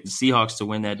I'm gonna pick the Seahawks to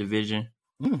win that division.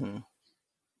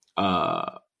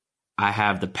 I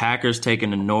have the Packers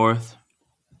taking the North,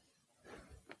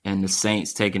 and the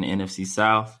Saints taking the NFC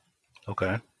South.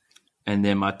 Okay. And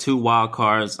then my 2 wild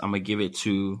cards, I'm gonna give it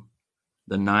to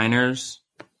the Niners,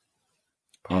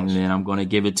 and then I'm gonna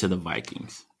give it to the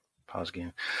Vikings. Pause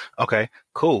again. Okay,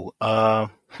 cool.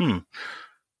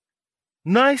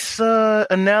 Nice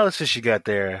analysis you got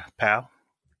there, pal.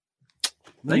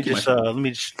 Let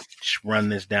me just run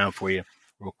this down for you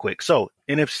real quick. So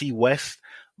NFC West,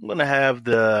 I'm gonna have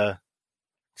the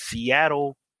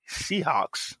Seattle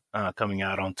Seahawks coming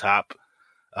out on top.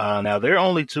 Now their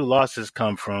only 2 losses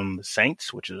come from the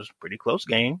Saints, which is a pretty close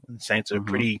game. The Saints are a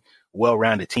pretty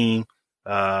well-rounded team,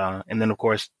 and then of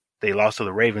course they lost to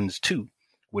the Ravens too,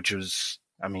 which was,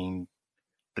 I mean,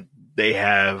 they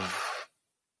have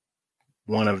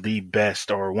one of the best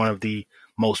or one of the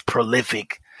most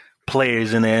prolific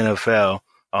players in the NFL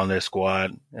on their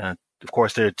squad. Of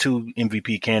course, there are 2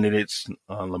 MVP candidates,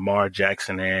 Lamar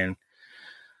Jackson and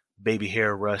Baby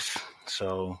Hair Russ.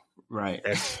 So right,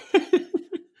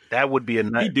 that would be a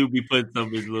nice. He do be putting some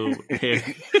of his little hair,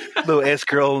 little S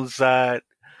curl on the side.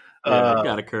 Yeah,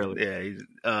 got to curl it.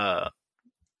 Yeah,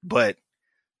 but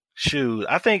shoot,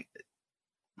 I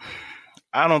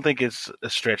don't think it's a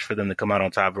stretch for them to come out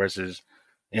on top versus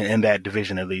in that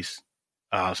division at least.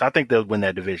 So I think they'll win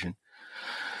that division.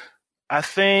 I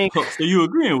think. So you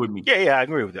agreeing with me? Yeah, I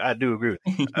agree with it. I do agree with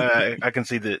it. I can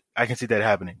see that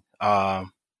happening.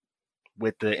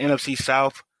 With the NFC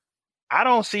South, I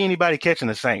don't see anybody catching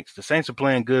the Saints. The Saints are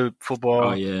playing good football.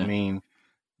 Oh yeah. I mean,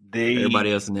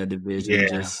 everybody else in that division.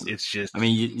 Yeah, it's just. I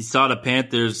mean, you saw the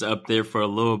Panthers up there for a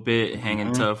little bit,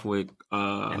 hanging tough with.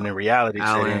 And then reality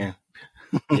set in.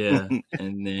 Yeah,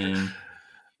 and then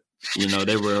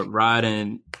they were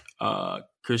riding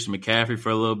Christian McCaffrey for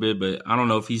a little bit, but I don't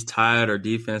know if he's tired or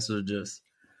defense are just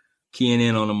keying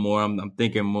in on him more. I'm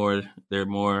thinking more they're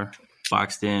more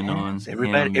boxed in on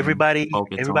everybody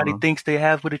thinks they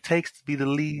have what it takes to be the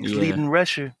leading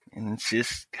rusher, and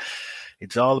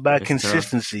it's all about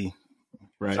consistency. Tough.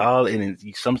 Right. It's all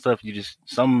some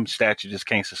stats you just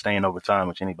can't sustain over time,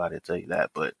 which anybody will tell you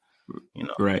that, but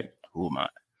right. Who am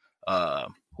I?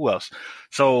 Who else?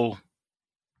 So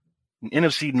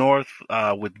NFC North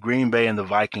with Green Bay and the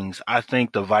Vikings, I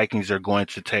think the Vikings are going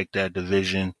to take that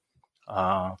division.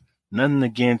 Nothing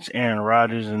against Aaron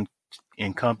Rodgers and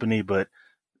company, but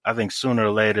I think sooner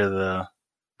or later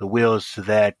the wheels to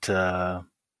that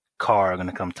car are going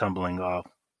to come tumbling off.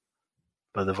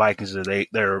 but the Vikings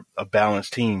they're a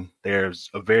balanced team. There's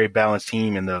a very balanced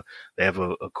team, and they have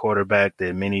a quarterback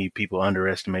that many people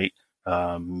underestimate,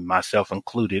 myself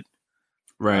included.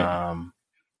 Right.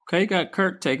 Okay, you got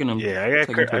Kirk taking them. Yeah, I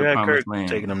got Kirk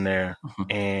taking them there,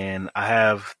 and I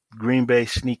have Green Bay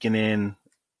sneaking in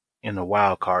the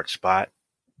wild card spot.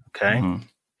 Okay, and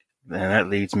that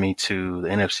leads me to the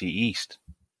NFC East,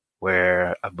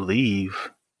 where I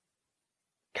believe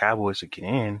Cowboys are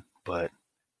getting in, but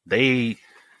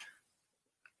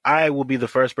I will be the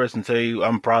first person to tell you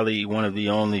I'm probably one of the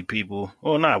only people,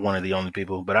 well, not one of the only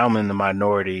people, but I'm in the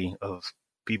minority of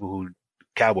people who,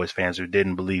 Cowboys fans, who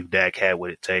didn't believe Dak had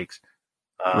what it takes,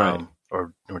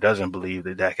 or doesn't believe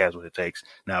that Dak has what it takes.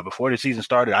 Now, before the season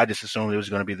started, I just assumed it was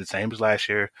going to be the same as last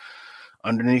year.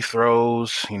 Underneath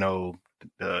throws,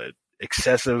 the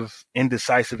excessive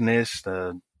indecisiveness,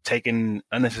 the taking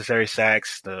unnecessary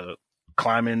sacks, the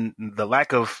climbing, the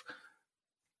lack of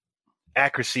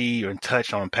accuracy or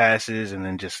touch on passes, and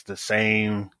then just the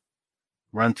same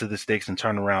run to the sticks and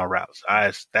turn around routes.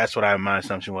 That's what my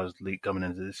assumption was coming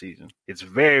into the season. It's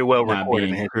very well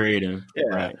recorded. Being creative.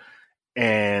 Yeah. Right.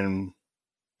 And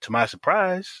to my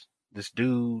surprise, this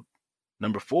dude,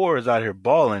 number 4, is out here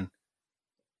balling.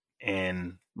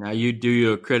 And now,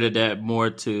 you credit that more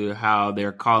to how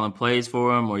they're calling plays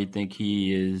for him, or you think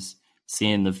he is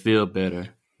seeing the field better?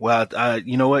 Well,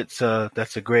 you know what?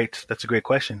 That's a great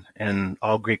question, and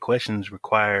all great questions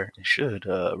require and should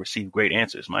receive great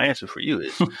answers. My answer for you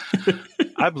is,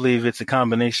 I believe it's a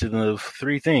combination of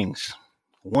 3 things.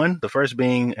 One, the first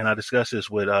being, and I discussed this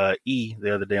with E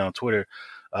the other day on Twitter,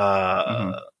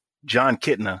 John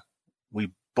Kitna.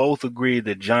 We both agreed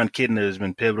that John Kitna has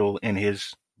been pivotal in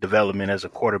his development as a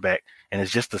quarterback, and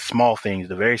it's just the small things,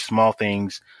 the very small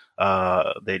things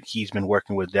that he's been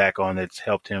working with Dak on that's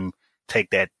helped him take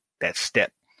that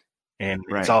step, and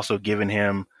it's also given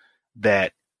him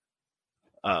that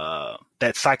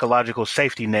psychological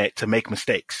safety net to make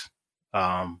mistakes.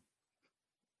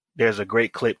 There's a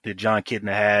great clip that John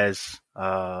Kitna has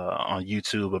on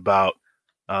YouTube about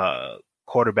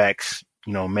quarterbacks,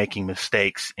 making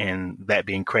mistakes, and that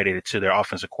being credited to their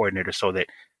offensive coordinator, so that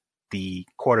the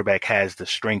quarterback has the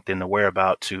strength and the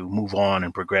whereabout to move on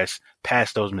and progress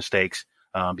past those mistakes,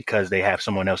 because they have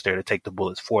someone else there to take the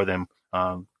bullets for them,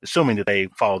 assuming that they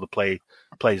follow the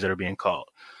plays that are being called.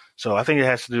 So I think it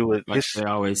has to do with this. They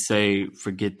always say,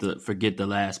 forget the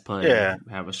last play. Yeah.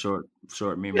 Have a short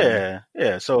memory.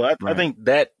 Yeah. So I think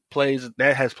that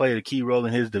has played a key role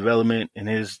in his development and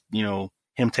his,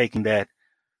 him taking that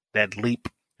leap.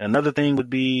 Another thing would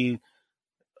be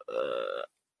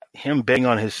him betting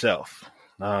on himself.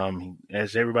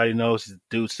 As everybody knows, the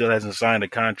dude still hasn't signed a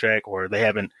contract, or they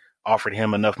haven't offered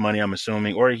him enough money, I'm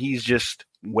assuming, or he's just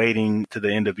waiting to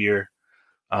the end of year,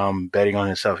 betting on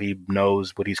himself. He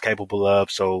knows what he's capable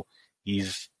of, so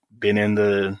he's been in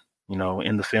the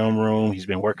film room. He's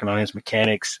been working on his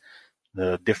mechanics,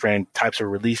 the different types of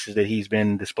releases that he's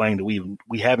been displaying that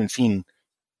we haven't seen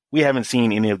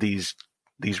any of these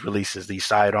releases, these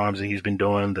sidearms that he's been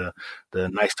doing, the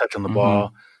nice touch on the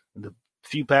ball. The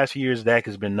past few years, Dak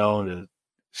has been known to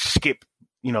skip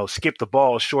the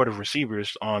ball short of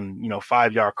receivers on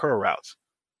 5-yard curl routes.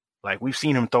 Like, we've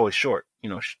seen him throw it short.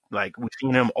 Like, we've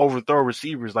seen him overthrow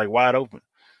receivers like wide open.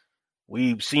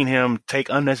 We've seen him take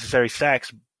unnecessary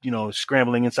sacks,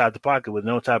 scrambling inside the pocket with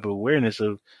no type of awareness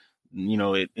of,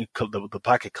 the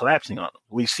pocket collapsing on him.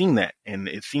 We've seen that, and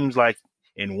it seems like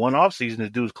in one offseason, this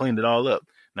dude's cleaned it all up.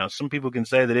 Now, some people can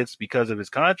say that it's because of his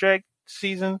contract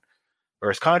season or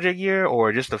his contract year,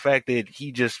 or just the fact that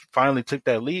he just finally took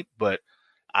that leap. But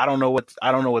I don't know what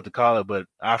to call it. But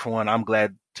I, for one, I'm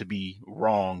glad to be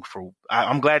wrong.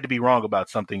 I'm glad to be wrong about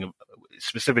something,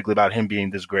 specifically about him being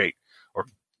this great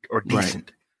or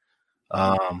decent.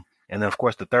 Right. And then, of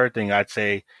course, the third thing, I'd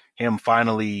say him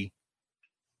finally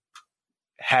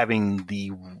having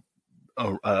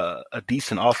a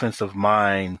decent offensive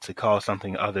mind to call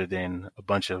something other than a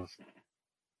bunch of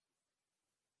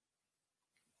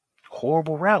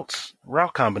horrible route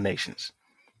combinations.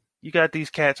 You got these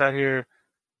cats out here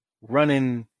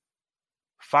running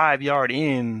 5-yard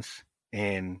ends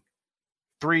and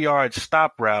 3-yard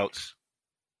stop routes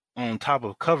on top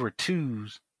of cover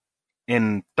 2s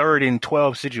in 3rd and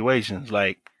 12 situations.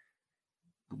 Like,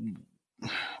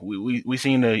 we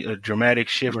seen a dramatic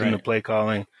shift in the play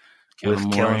calling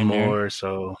with Kellen Moore.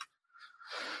 So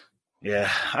yeah,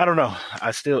 I don't know.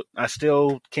 I still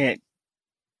can't,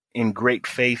 in great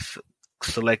faith,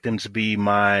 select them to be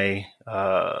my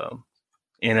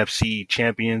NFC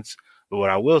champions. But what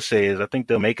I will say is I think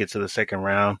they'll make it to the second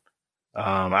round.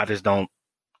 I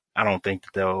don't think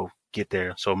that they'll get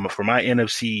there. So for my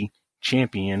NFC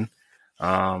champion,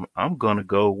 I'm gonna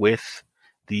go with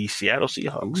the Seattle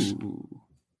Seahawks. Ooh,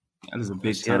 that is a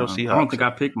big Seattle Seahawks. I don't think I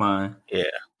picked mine. Yeah.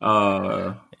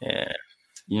 Yeah.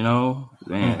 You know,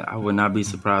 man, I would not be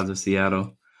surprised if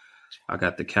Seattle. I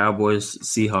got the Cowboys,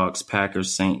 Seahawks,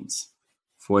 Packers, Saints,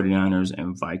 49ers,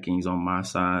 and Vikings on my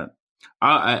side.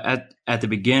 At the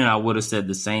beginning, I would have said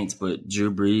the Saints, but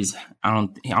Drew Brees, I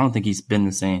don't think he's been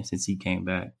the same since he came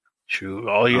back. True.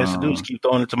 All he has to do is keep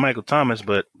throwing it to Michael Thomas,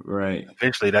 but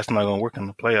eventually that's not going to work in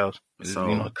the playoffs. So,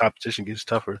 the competition gets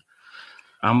tougher.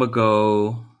 I'm going to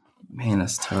go, man,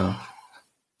 that's tough.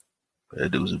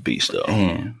 That dude was a beast, though.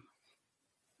 Man.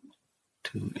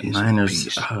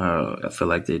 Niners, I feel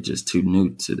like they're just too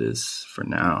new to this for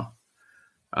now.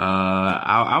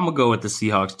 I'm going to go with the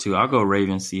Seahawks, too. I'll go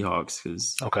Ravens Seahawks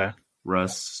because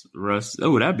Russ.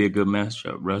 Oh, that'd be a good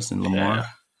matchup, Russ and Lamar. Yeah,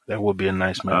 that would be a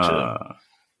nice matchup.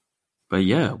 But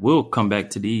yeah, we'll come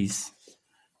back to these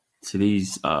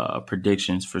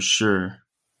predictions for sure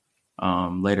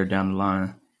later down the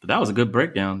line. But that was a good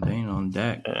breakdown, Dane, on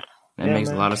Dak. That makes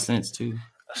a lot of sense too.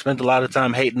 I spent a lot of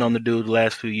time hating on the dude the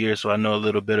last few years, so I know a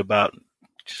little bit about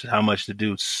just how much the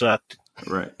dude sucked.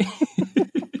 Right.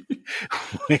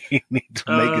 We need to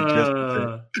make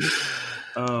adjustments.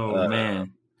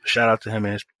 Man! Shout out to him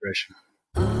and his progression.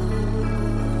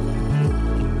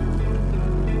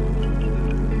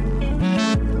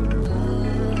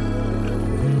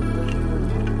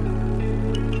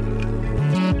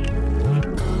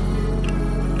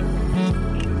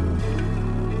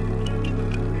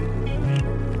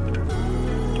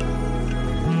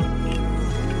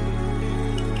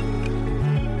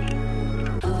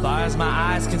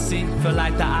 My eyes can see, feel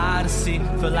like the odyssey,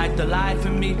 feel like the life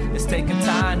in me is taking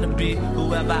time to be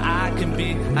whoever I can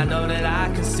be. I know that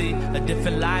I can see a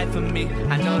different life for me.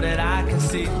 I know that I can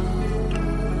see.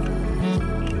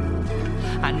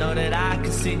 I know that I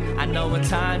can see. I know in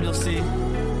time you'll see. I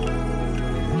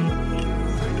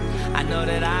know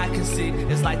that I can see.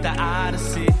 It's like the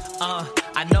odyssey.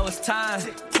 I know it's time.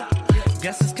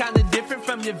 Guess it's kind of different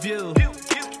from your view.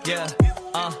 Yeah.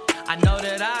 I know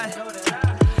that I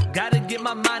gotta get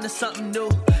my mind to something new.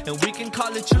 And we can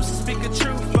call it truth, so speak a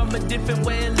truth from a different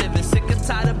way of living. Sick and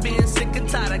tired of being sick and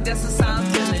tired. I guess that's how I'm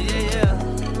feeling, yeah.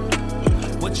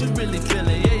 What you really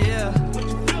feeling, yeah.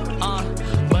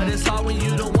 But it's hard when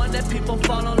you the one that people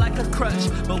fall on like a crutch.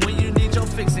 But when you need your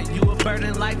fixing, you a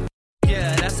burden like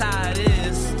yeah, that's how it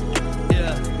is.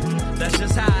 Yeah, that's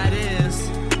just how it is.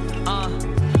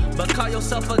 But call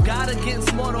yourself a god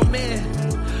against mortal men.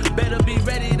 Better be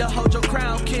ready to hold your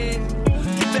crown, king.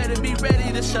 Better be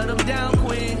ready to shut them down,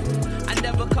 queen. I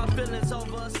never caught feelings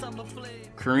over a summer fling.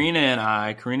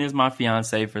 Karina is my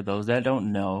fiance, for those that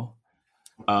don't know.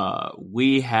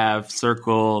 We have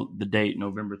circled the date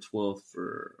November 12th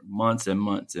for months and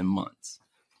months and months.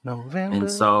 And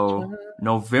so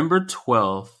November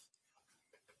 12th,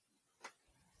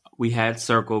 we had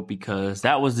circled because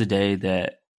that was the day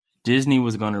that Disney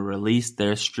was going to release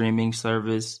their streaming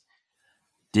service,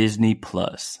 Disney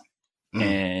Plus.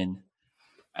 And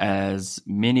as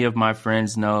many of my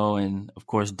friends know, and of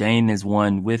course Dane is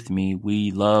one with me,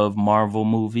 we love Marvel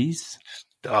movies.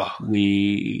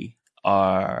 We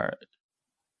are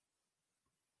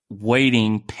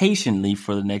waiting patiently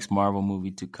for the next Marvel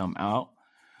movie to come out.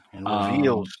 And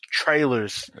reveals,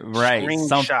 trailers,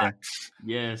 something.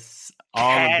 Yes,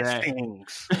 all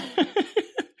castings. Of that.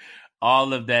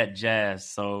 All of that jazz.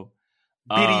 So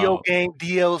video game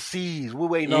DLCs. We're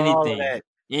waiting on all of that.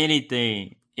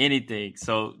 Anything.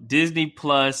 So Disney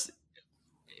Plus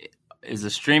is a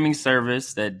streaming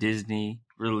service that Disney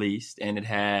released, and it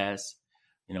has,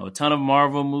 a ton of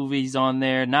Marvel movies on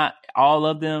there. Not all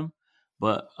of them,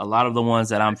 but a lot of the ones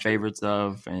that I'm favorites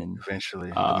of. And eventually,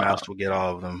 the mouse will get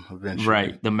all of them. Eventually,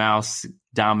 right? The mouse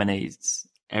dominates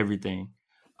everything.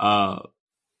 But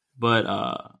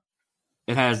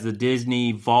it has the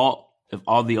Disney Vault of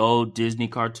all the old Disney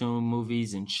cartoon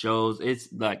movies and shows. It's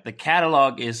like the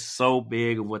catalog is so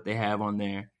big of what they have on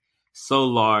there, so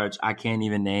large. I can't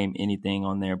even name anything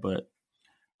on there, but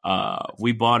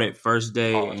we bought it first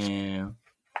day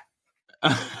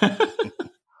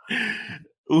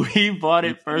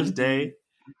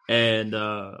and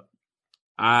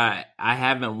I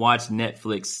haven't watched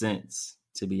Netflix since,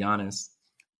 to be honest.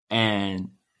 And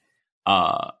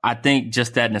I think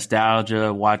just that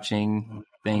nostalgia, watching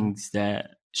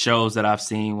shows that I've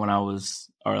seen I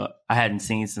hadn't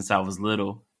seen since I was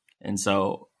little. And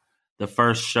so the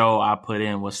first show I put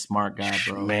in was Smart Guy,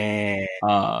 bro. Man.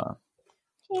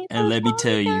 And let me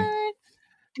tell you,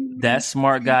 that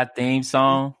Smart Guy theme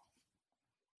song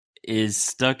is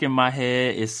stuck in my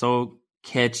head. It's so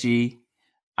catchy.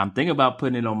 I'm thinking about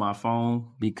putting it on my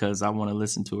phone because I want to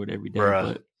listen to it every day.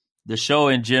 Bruh. But the show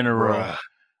in general,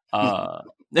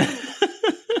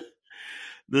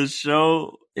 the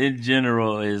show in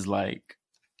general is like,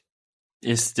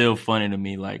 it's still funny to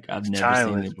me. Like I've never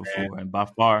seen it before. Man. And by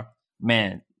far,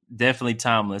 man, definitely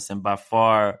timeless. And by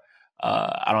far,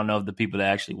 I don't know if the people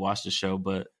that actually watch the show,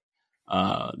 but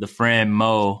the friend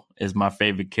Mo is my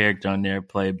favorite character on there,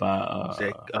 played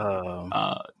by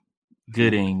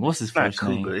Gooding. What's his first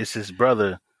name? It's his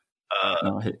brother.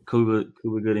 No, Cuba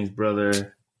Gooding's brother.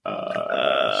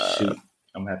 Shoot,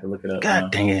 I'm gonna have to look it up. God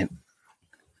dang it.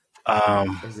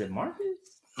 Is it Marcus?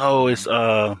 No, it's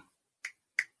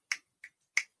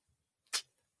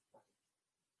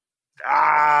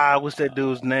what's that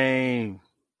dude's name?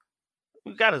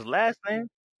 We got his last name.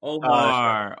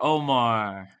 Omar.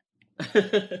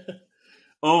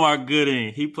 Omar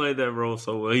Gooding. He played that role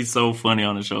so well. He's so funny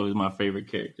on the show. He's my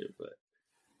favorite character. But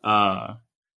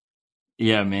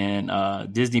yeah,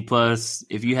 man. Disney Plus.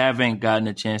 If you haven't gotten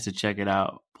a chance to check it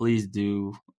out, please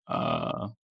do.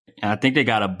 And I think they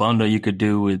got a bundle you could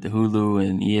do with Hulu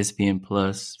and ESPN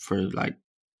Plus for like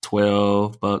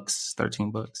 $12,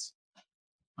 $13.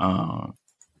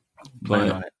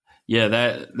 But yeah,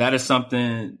 that is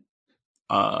something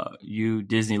you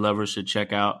Disney lovers should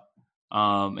check out.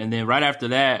 And then right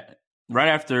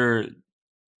after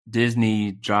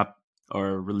Disney dropped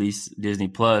or released Disney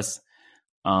Plus,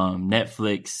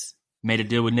 Netflix made a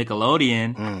deal with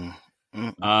Nickelodeon.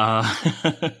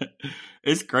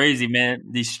 It's crazy, man.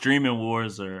 These streaming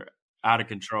wars are out of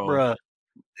control. Bruh,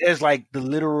 it's like the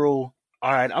literal,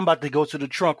 all right, I'm about to go to the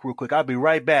trunk real quick. I'll be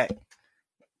right back.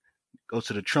 Go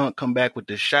to the trunk, come back with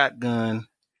the shotgun,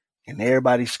 and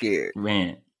everybody's scared.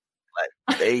 Man.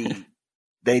 Like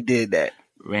they did that.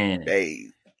 Man.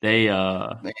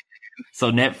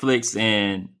 So Netflix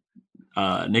and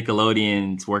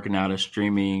Nickelodeon's working out a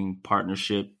streaming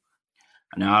partnership.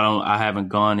 Now I haven't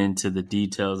gone into the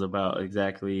details about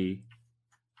exactly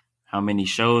how many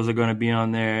shows are going to be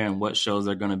on there and what shows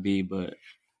are going to be, but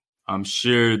I'm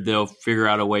sure they'll figure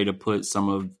out a way to put some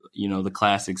of, the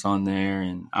classics on there.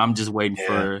 And I'm just waiting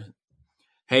for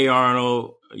Hey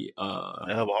Arnold.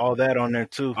 Have all that on there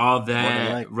too. All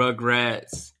that,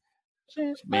 Rugrats.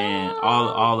 Man,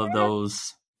 all of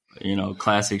those,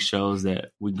 classic shows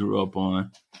that we grew up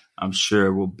on, I'm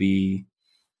sure will be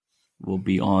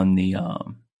on the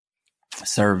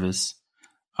service.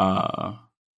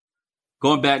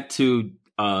 Going back to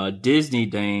Disney,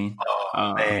 Dane.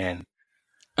 Oh, man.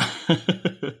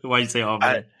 Why you say all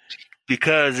that?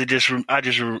 Because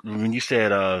when you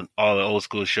said all the old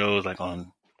school shows like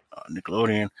on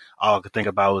Nickelodeon, all I could think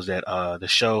about was that the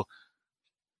show.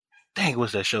 Dang,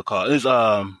 what's that show called? It's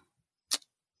The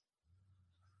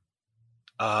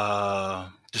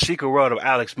Secret World of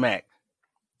Alex Mack.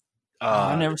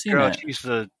 I never seen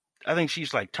that. I think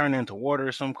she's like turned into water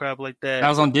or some crap like that. That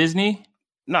was on Disney?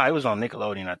 No, it was on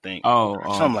Nickelodeon, I think.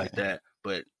 Something like that.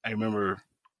 But I remember,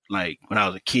 like when I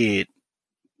was a kid,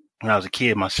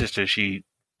 my sister she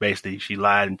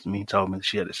lied to me and told me that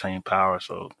she had the same power.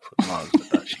 So for the longest, I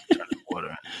thought she could turn into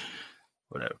water,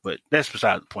 whatever. But that's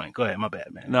beside the point. Go ahead, my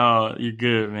bad, man. No, you're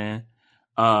good, man.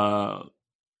 I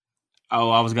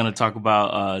was gonna talk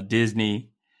about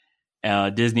Disney.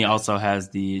 Disney also has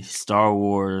the Star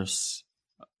Wars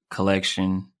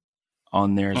collection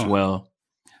on there as well.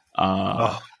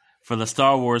 For the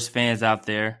Star Wars fans out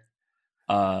there,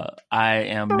 I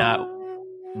am not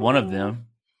one of them,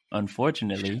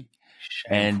 unfortunately.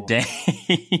 Shameful.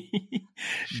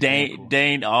 And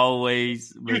Dane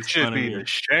always makes fun of me. You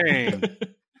should be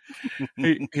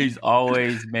ashamed. He's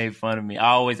always made fun of me. I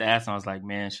always ask him, I was like,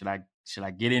 man, should I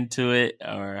get into it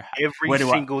or every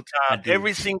single time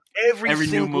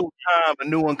a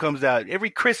new one comes out, every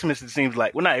Christmas it seems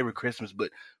like, well, not every Christmas,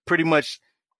 but pretty much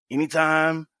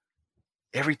anytime,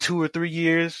 every 2 or 3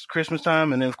 years, Christmas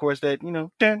time, and then of course that the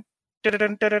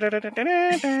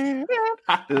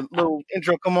little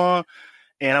intro come on,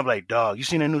 and I'm like, dog, you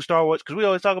seen that new Star Wars? Because we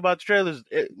always talk about the trailers,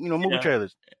 movie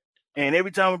trailers, and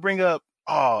every time I bring up,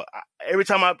 every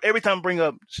time I bring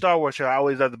up Star Wars trailer, I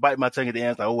always have to bite my tongue at the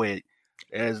end. Like, oh wait,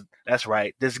 that's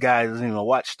right. This guy doesn't even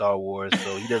watch Star Wars,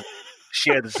 so he doesn't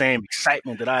share the same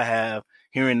excitement that I have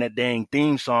hearing that dang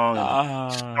theme song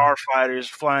and starfighters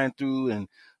flying through and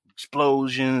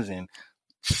explosions and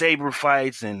saber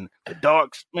fights and the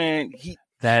darks. Man,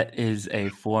 that is a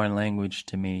foreign language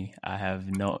to me. I have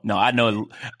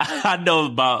I know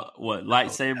about what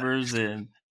lightsabers and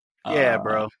yeah,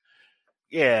 bro.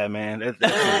 Yeah, man.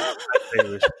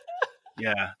 That's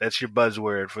yeah, that's your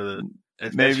buzzword for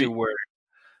that's your word.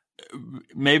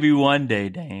 Maybe one day,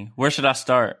 dang. Where should I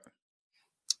start?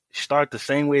 Start the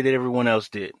same way that everyone else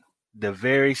did. The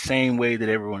very same way that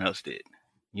everyone else did.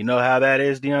 You know how that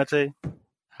is, Deontay?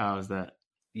 How is that?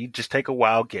 You just take a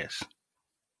wild guess.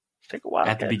 Take a wild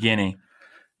guess. At the beginning.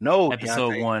 No,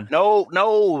 Episode Deontay. 1. No.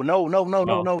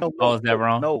 Oh, is that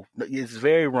wrong? No, it's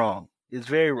very wrong. It's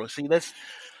very wrong. See, that's...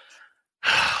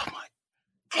 Oh, my...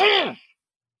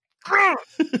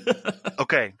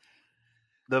 Okay.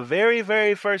 The very,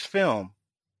 very first film.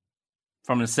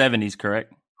 From the 70s,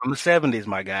 correct? From the 70s,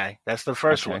 my guy. That's the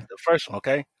first one. The first one,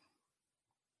 okay?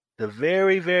 The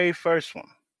very, very first one.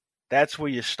 That's where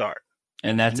you start.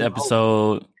 And that's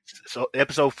episode... So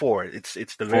episode 4.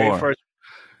 It's the very first...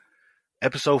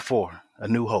 Episode 4, A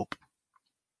New Hope.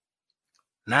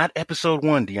 Not episode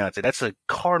 1, Deontay. That's a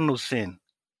cardinal sin.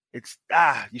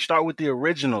 You start with the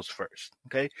originals first,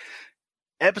 okay?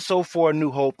 Episode 4, A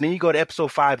New Hope. Then you go to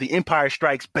episode 5, The Empire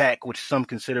Strikes Back, which some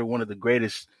consider one of the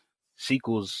greatest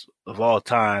sequels of all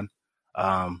time.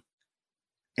 And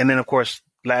then, of course,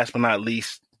 last but not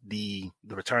least, the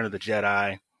Return of the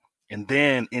Jedi. And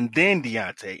then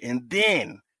Deontay, and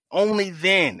then, only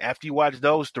then, after you watch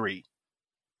those 3,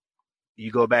 you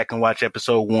go back and watch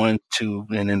episode 1, 2,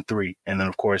 and then 3. And then,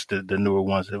 of course, the newer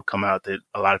ones that have come out that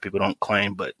a lot of people don't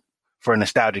claim, but for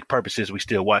nostalgic purposes, we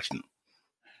still watch them.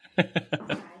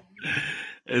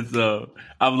 And so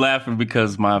I'm laughing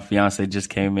because my fiance just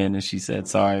came in and she said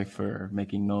sorry for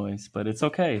making noise, but it's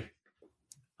okay.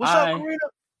 What's up, Marina?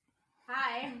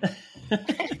 Hi.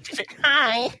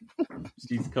 Hi.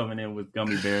 She's coming in with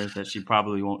gummy bears that she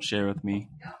probably won't share with me.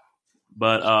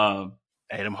 But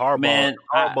hey, them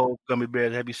hardball gummy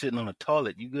bears have you sitting on a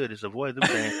toilet. You good? Just avoid them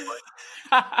things.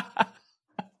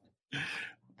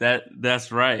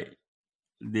 That's right.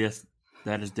 Yes,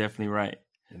 that is definitely right.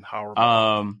 And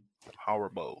horrible.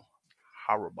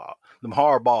 Them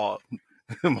hardball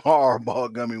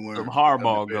gummy worms. Them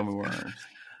hardball gummy worms.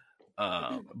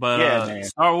 But man.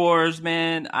 Star Wars,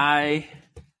 man, I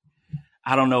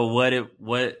don't know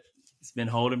what's been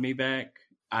holding me back.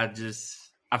 I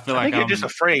think you're just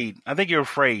afraid. I think you're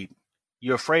afraid.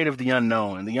 You're afraid of the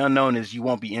unknown, and the unknown is you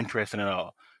won't be interested at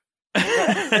all.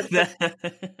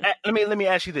 Let me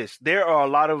ask you this: there are a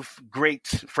lot of great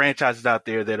franchises out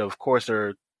there that, of course,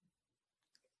 they're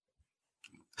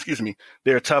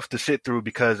tough to sit through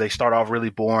because they start off really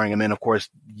boring, and then, of course,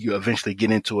 you eventually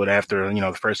get into it after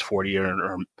the first 40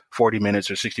 or 40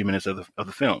 minutes or 60 minutes of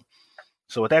the film.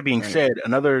 So, with that being said,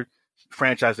 another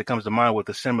franchise that comes to mind with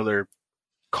a similar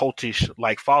cultish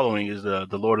like following is the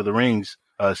Lord of the Rings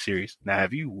series. Now,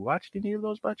 have you watched any of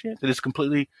those by chance? It is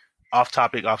completely off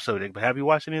topic, off subject, but have you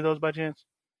watched any of those by chance?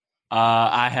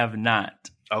 I have not.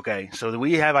 Okay, so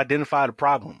we have identified a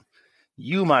problem.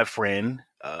 You, my friend,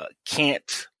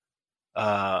 can't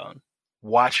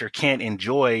watch or can't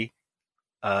enjoy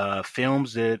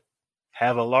films that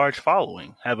have a large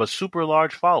following, have a super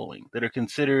large following, that are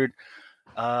considered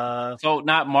so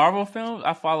not Marvel films.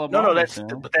 I follow Marvel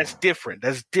films. But that's different.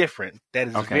 That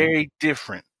is very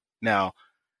different. Now,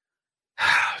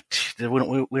 we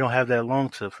don't have that long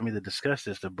for me to discuss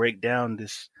this, to break down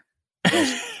the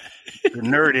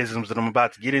nerdisms that I'm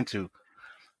about to get into.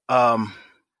 I'll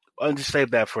just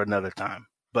save that for another time.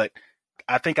 But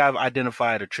I think I've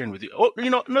identified a trend with you. Oh,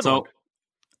 another one.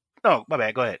 No, my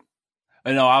bad. Go ahead.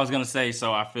 No, I was gonna say.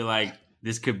 So I feel like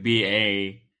this could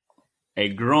be a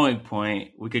growing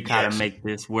point. We could kind of make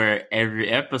this where every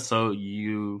episode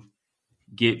you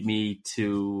get me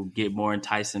to get more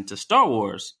enticed into Star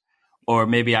Wars, or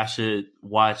maybe I should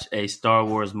watch a Star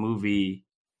Wars movie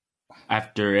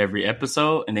after every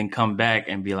episode and then come back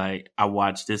and be like, I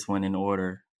watched this one in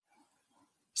order.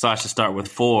 So I should start with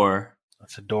 4.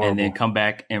 That's adorable. And then come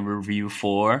back and review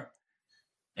 4,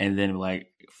 and then like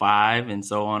 5, and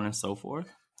so on and so forth.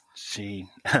 See,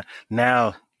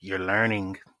 now you're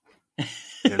learning.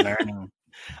 You're learning.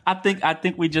 I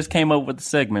think we just came up with a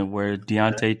segment where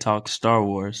Deontay talks Star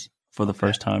Wars for the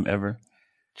first time ever.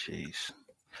 Jeez.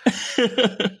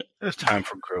 There's time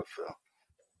for growth, though.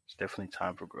 It's definitely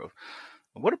time for growth.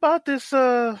 What about this?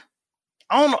 I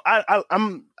don't know.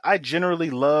 I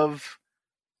generally love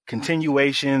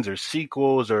continuations or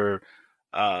sequels or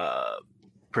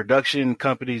production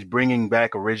companies bringing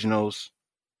back originals.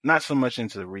 Not so much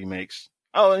into the remakes.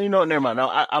 Oh, never mind. No,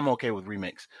 I'm okay with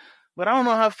remakes. But I don't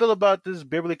know how I feel about this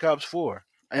Beverly Cops 4.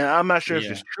 And I'm not sure if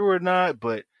it's true or not,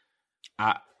 but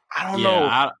I don't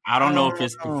know. I don't know if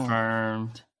it's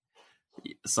confirmed.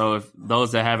 So if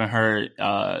those that haven't heard,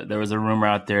 there was a rumor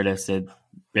out there that said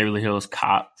Beverly Hills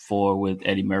Cop 4 with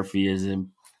Eddie Murphy is in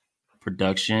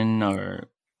production or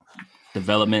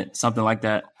development, something like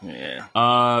that. Yeah.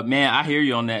 Man, I hear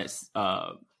you on that.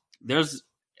 I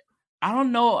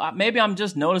don't know. Maybe I'm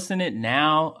just noticing it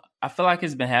now. I feel like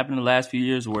it's been happening the last few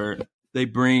years where they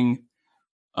bring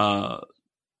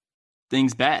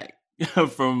things back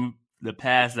from the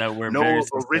past that were no very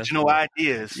original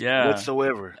ideas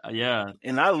whatsoever. Yeah.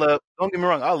 And don't get me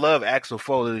wrong, I love Axel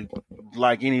Foley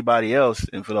like anybody else.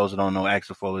 And for those that don't know,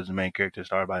 Axel Foley is the main character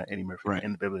starred by Eddie Murphy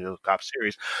in the Beverly Hills Cop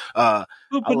series. I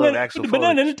love Axel Foley.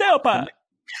 Banana in the tailpipe.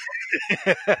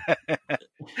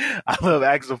 I love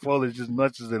Axel Foley just as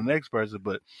much as the next person,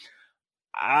 but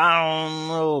I don't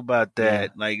know about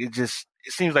that. Yeah. Like it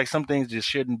seems like some things just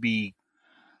shouldn't be.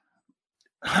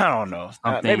 I don't know.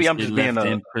 Maybe I'm just being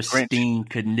in pristine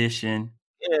condition.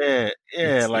 Yeah.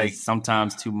 It's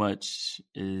sometimes too much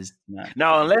is not.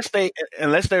 No,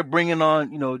 unless they're bringing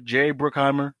on Jerry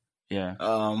Bruckheimer. Yeah.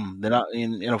 Then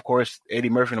and of course Eddie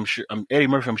Murphy.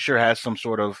 I'm sure has some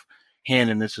sort of hand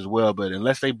in this as well. But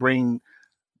unless they bring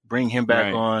him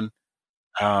back on,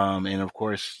 and of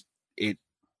course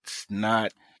it's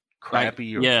not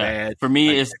crappy or bad. For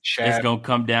me, it's gonna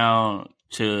come down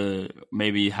to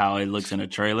maybe how it looks in a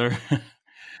trailer.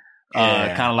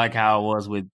 Kind of like how it was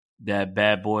with that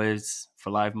Bad Boys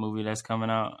for Life movie that's coming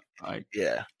out. Like,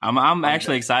 I'm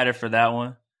actually excited for that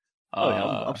one.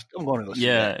 I'm going to go see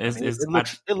that.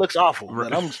 It looks awful,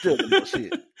 but I'm still going to go see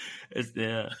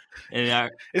it.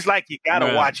 It's like you got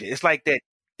to watch it. It's like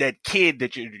that kid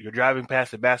that you're driving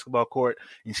past the basketball court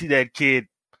and you see that kid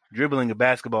dribbling a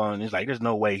basketball and it's like, there's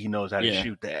no way he knows how to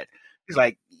shoot that. It's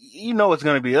like, it's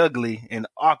going to be ugly and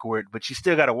awkward, but you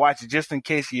still got to watch it just in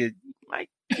case you might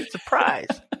get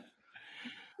surprised.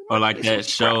 Or like that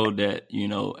show that,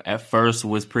 at first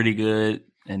was pretty good,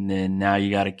 and then now you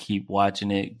got to keep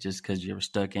watching it just because you're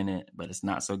stuck in it, but it's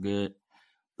not so good.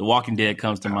 The Walking Dead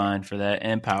comes to mind for that,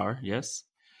 and Power, yes.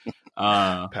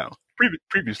 Power.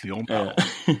 Previously on Power.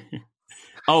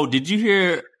 Oh, did you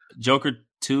hear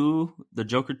the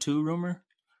Joker 2 rumor?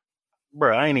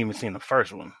 Bro, I ain't even seen the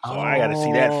first one, so I got to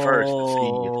see that first to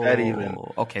see if that even.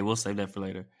 Okay, we'll save that for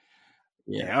later.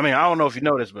 Yeah, I mean, I don't know if you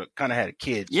noticed, but kind of had a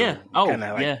kid. So yeah.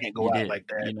 Can't go out like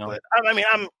that. But I mean,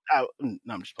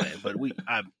 I'm just playing. But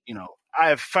I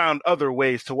have found other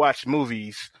ways to watch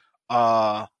movies.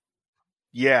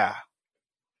 Yeah.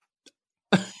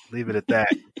 Leave it at that.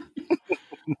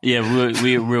 Yeah,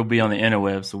 we'll be on the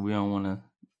interweb, so we don't want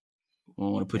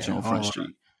to put you on Front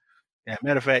Street. Yeah,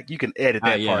 matter of fact, you can edit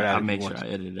that part out. I'll make sure I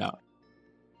edit it out.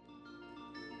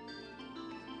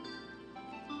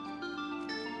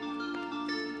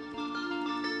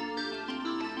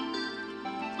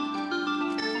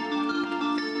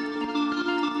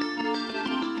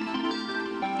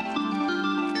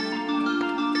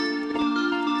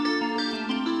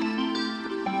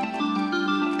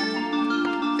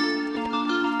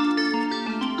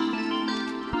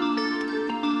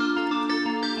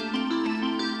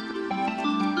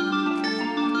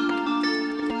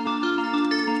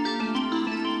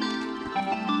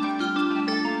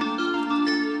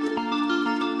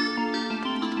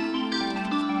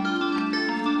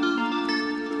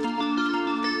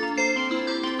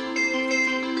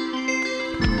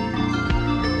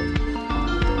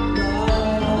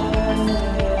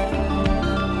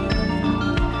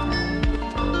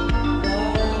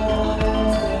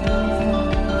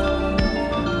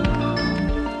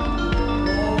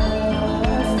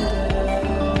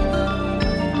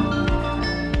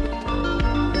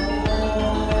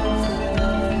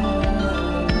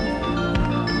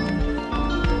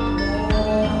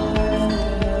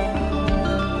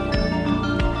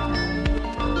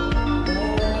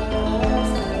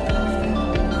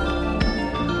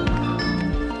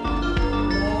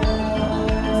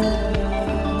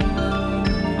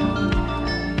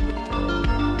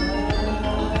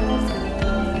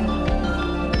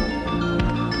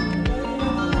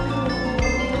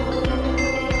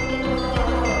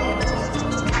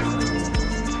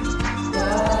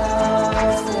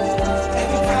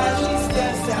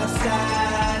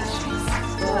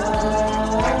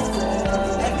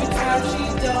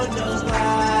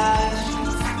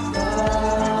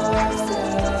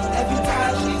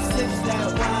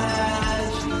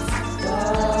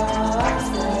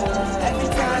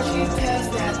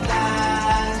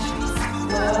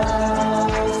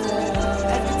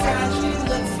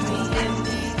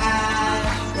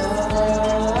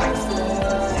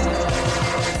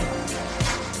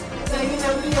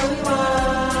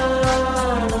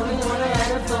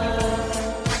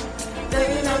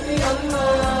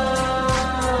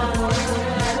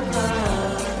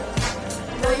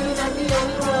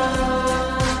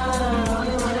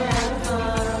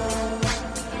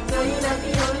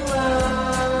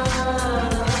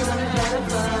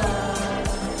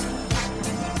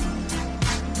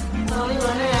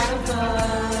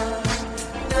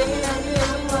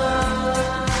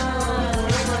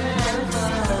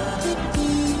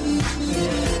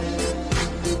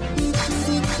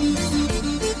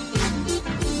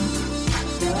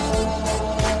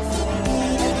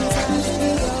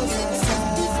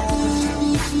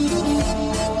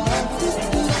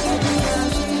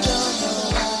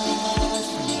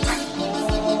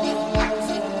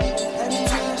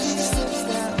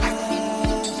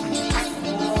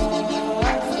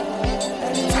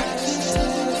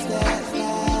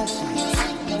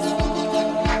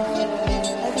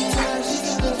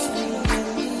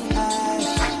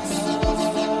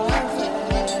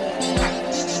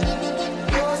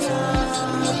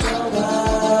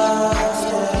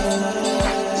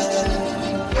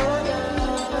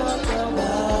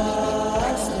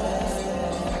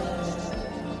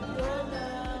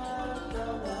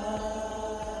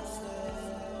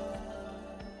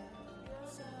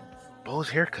 Bo's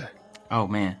haircut. Oh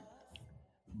man,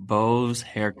 Bo's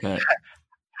haircut.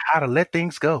 How to let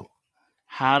things go.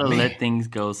 How to let things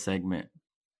go segment.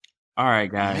 All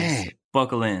right, guys,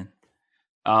 buckle in.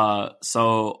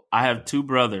 So I have two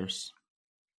brothers.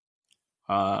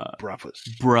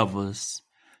 Brothers.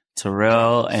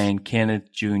 Terrell and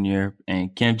Kenneth Jr.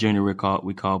 And Kenneth Jr. we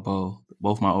call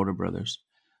both my older brothers.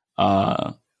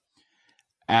 I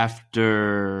gotta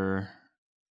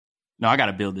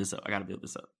build this up.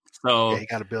 So you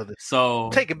gotta build it. So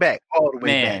take it back all the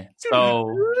way back.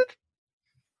 So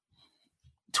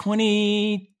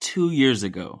 22 years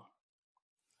ago,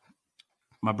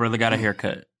 my brother got a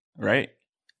haircut, right?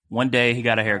 One day he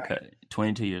got a haircut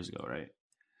 22 years ago, right?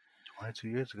 22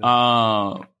 years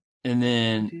ago. And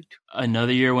then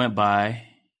another year went by.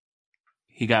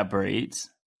 He got braids.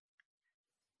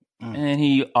 And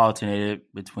he alternated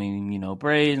between,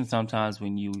 braids, and sometimes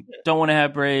when you don't want to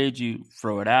have braids, you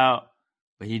throw it out.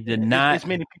 But he did not. As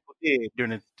many people did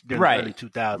during the early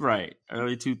 2000s. Right.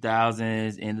 Early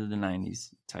 2000s, end of the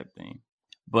 90s type thing.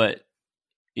 But,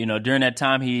 during that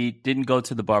time, he didn't go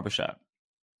to the barbershop.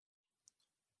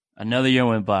 Another year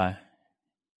went by.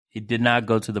 He did not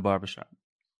go to the barbershop.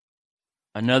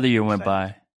 Another year went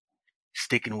by.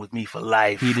 Sticking with me for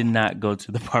life. He did not go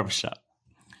to the barbershop.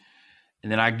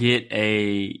 And then I get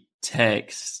a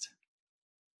text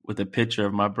with a picture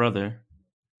of my brother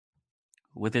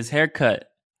with his haircut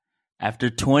after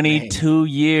 22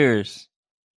 years.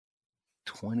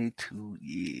 22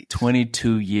 years.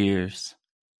 22 years.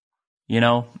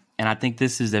 And I think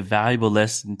this is a valuable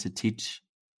lesson to teach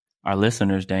our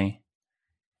listeners, Dane.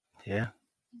 Yeah,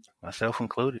 myself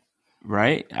included.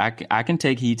 Right? I can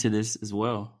take heed to this as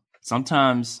well.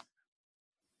 Sometimes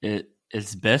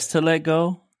it's best to let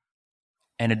go,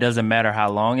 and it doesn't matter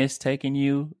how long it's taken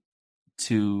you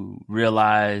to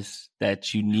realize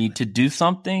that you need to do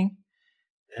something.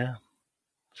 Yeah,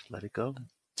 just let it go.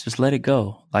 Just let it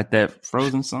go. Like that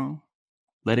Frozen song,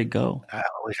 Let It Go. I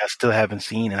still haven't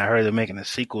seen, and I heard they're making a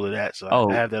sequel to that, so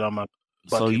I have that on my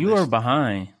bucket list. You are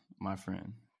behind, my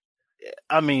friend.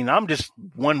 I mean, I'm just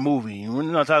one movie. We're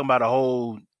not talking about a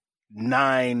whole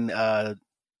 9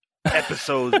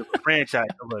 episodes of a franchise,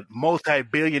 of a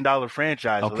multi-billion-dollar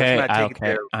franchise. Okay,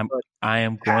 so I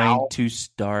am going to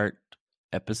start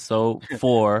episode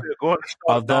 4.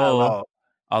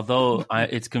 Although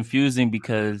it's confusing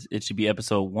because it should be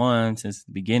episode 1 since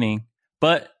the beginning.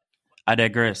 But I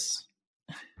digress.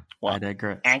 Well,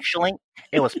 actually,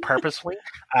 it was purposely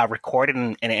recorded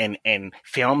and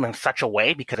filmed in such a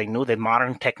way because they knew that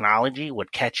modern technology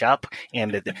would catch up,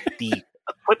 and the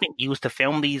equipment used to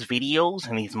film these videos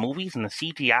and these movies and the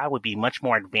CGI would be much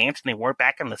more advanced than they were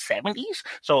back in the 70s.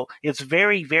 So it's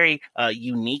very, very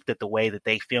unique that the way that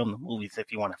they film the movies,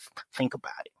 if you want to think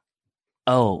about it.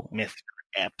 Oh, Mr.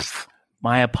 Epps.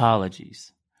 My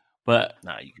apologies. But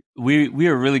we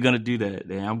are really gonna do that.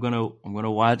 Then I'm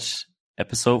gonna watch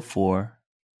episode 4,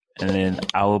 and then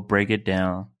I will break it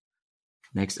down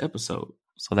next episode.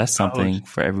 So that's something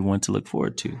for everyone to look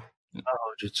forward to. I'll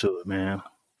hold you to it, man.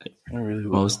 I really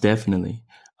will. Most definitely.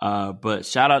 But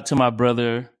shout out to my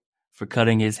brother for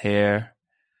cutting his hair.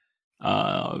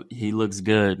 He looks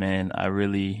good, man. I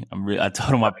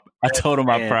told him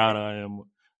how proud I am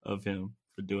of him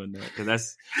for doing that, because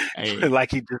that's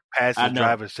like he just passed the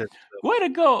driver's test. Way to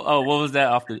go! Oh, what was that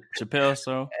off the Chappelle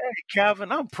show? Hey,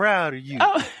 Calvin, I'm proud of you.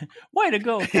 Oh, way to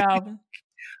go, Calvin!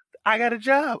 I got a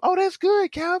job. Oh, that's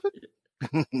good, Calvin.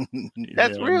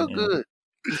 That's real good.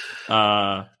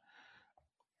 Man,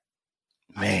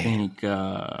 I think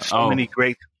so many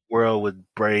great world with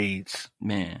braids,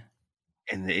 man,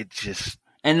 and it just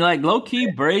like low key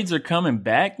braids are coming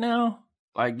back now.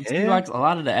 Like you see, like a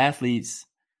lot of the athletes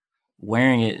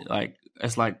wearing it. Like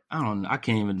it's like I don't know. I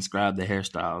can't even describe the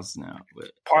hairstyles now.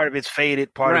 But part of it's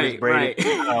faded, part of it's braided.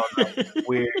 I don't know,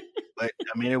 weird, but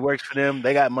I mean it works for them.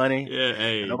 They got money.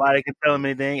 Yeah, nobody can tell them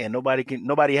anything, and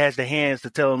nobody has the hands to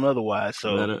tell them otherwise.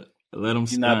 So let them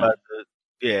stunt. Not about to,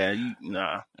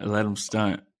 let them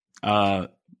stunt.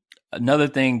 Another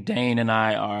thing Dane and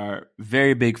I are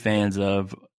very big fans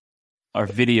of are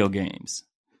video games.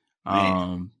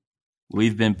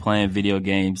 We've been playing video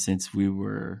games since we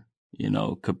were,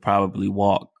 could probably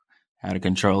walk, had a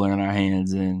controller in our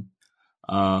hands. And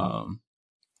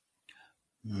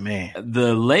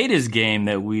the latest game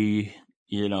that we,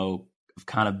 have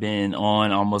kind of been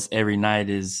on almost every night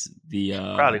is the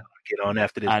probably gonna get on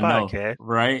after this podcast,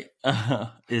 right?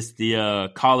 It's the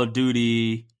Call of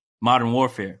Duty Modern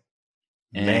Warfare,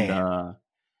 and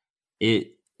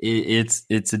it's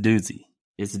a doozy.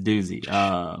 It's a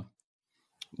doozy.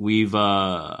 We've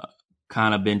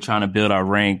kind of been trying to build our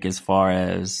rank as far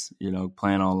as,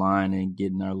 playing online and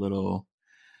getting our little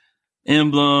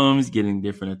emblems, getting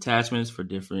different attachments for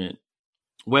different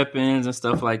weapons and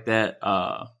stuff like that.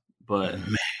 But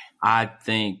I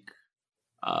think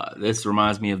this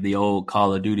reminds me of the old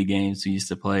Call of Duty games we used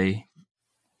to play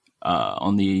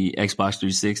on the Xbox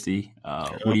 360.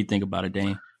 What do you think about it,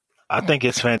 Dane? I think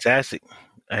it's fantastic.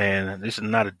 And this is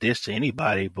not a diss to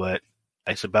anybody, but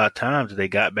it's about time that they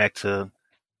got back to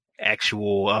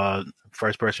actual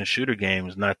first-person shooter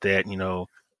games. Not that,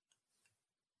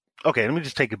 Okay, let me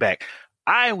just take it back.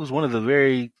 I was one of the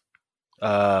very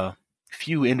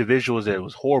few individuals that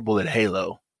was horrible at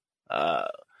Halo.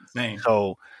 Same.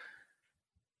 So,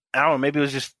 I don't know, maybe it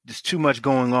was just too much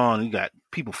going on. You got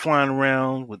people flying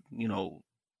around with,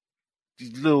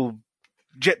 these little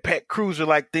jetpack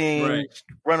cruiser-like things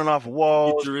running off of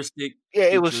walls. Futuristic.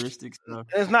 Yeah, stuff.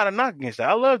 It's not a knock against that.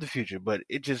 I love the future, but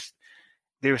it just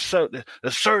there's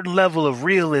a certain level of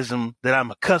realism that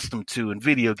I'm accustomed to in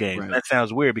video games. Right. That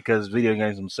sounds weird because video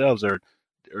games themselves are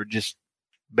just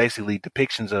basically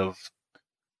depictions of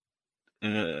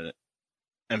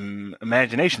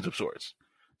imaginations of sorts.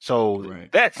 So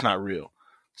that's not real.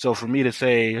 So for me to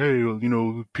say, hey,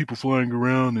 people flying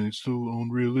around and it's so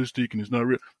unrealistic and it's not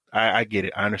real, I get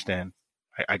it. I understand.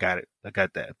 I got it. I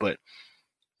got that. But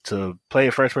to play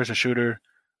a first-person shooter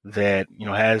that,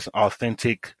 has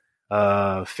authentic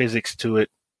physics to it,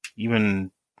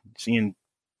 even seeing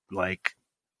like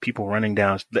people running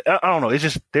down, I don't know. It's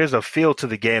just, there's a feel to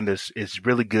the game that's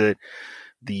really good.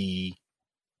 The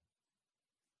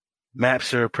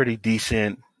maps are pretty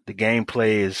decent. The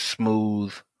gameplay is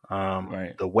smooth.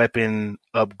 The weapon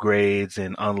upgrades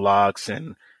and unlocks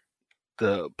and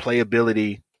the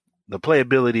playability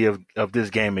of this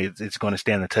game, it's going to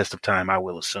stand the test of time, I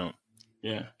will assume.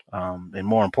 Yeah. And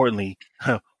more importantly,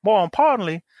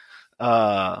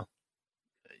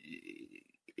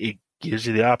 it gives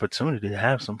you the opportunity to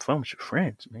have some fun with your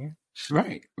friends, man.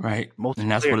 Right.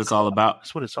 And that's what it's all about.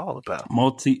 That's what it's all about.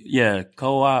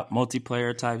 Co-op,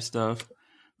 multiplayer type stuff.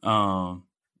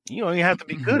 You don't even have to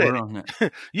be good at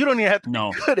it. You don't even have to be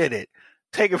good at it.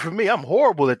 Take it from me, I'm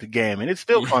horrible at the game, and it's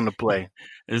still fun to play.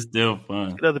 It's still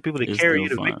fun. Get other people to carry you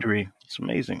to victory. It's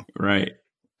amazing. Right.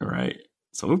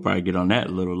 So we'll probably get on that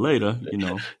a little later,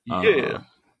 Yeah.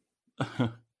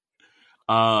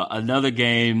 Another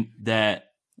game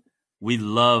that we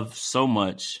love so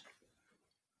much,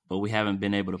 but we haven't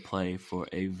been able to play for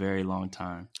a very long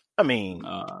time. I mean,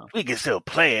 we can still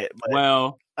play it,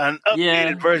 but an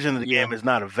updated version of the game is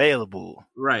not available.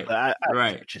 Right. But I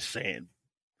see what you're saying.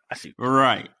 I see.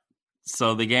 Right.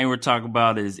 So the game we're talking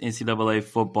about is NCAA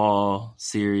football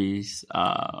series.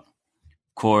 Of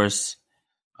course,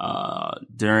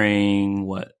 during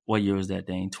what year was that,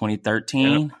 Dane?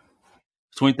 2013. Yep.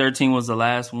 2013 was the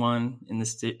last one in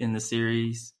the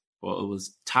series. Well, it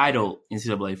was titled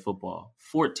NCAA football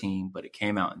 14, but it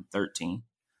came out in 13.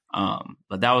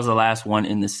 But that was the last one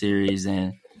in the series,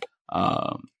 and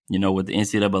with the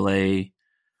NCAA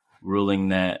ruling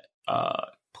that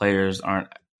players aren't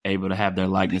able to have their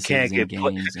likenesses in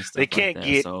games and stuff they can't like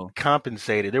get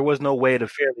compensated. There was no way to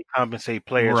fairly compensate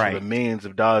players for the millions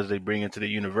of dollars they bring into the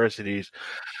universities.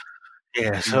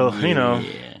 Yeah, so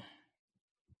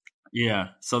Yeah,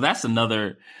 so that's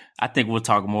another. I think we'll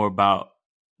talk more about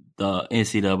the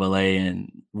NCAA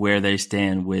and where they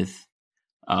stand with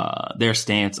their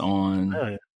stance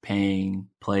on paying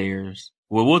players.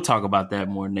 Well, we'll talk about that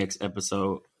more next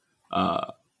episode.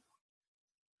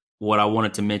 What I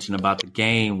wanted to mention about the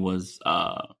game was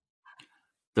the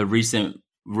recent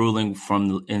ruling from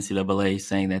the NCAA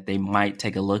saying that they might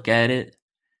take a look at it,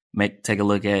 take a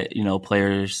look at,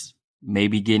 players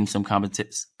maybe getting some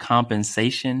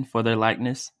compensation for their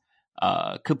likeness,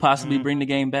 could possibly bring the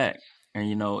game back. And,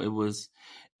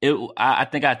 I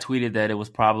think I tweeted that it was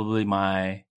probably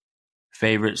my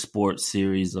favorite sports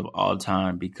series of all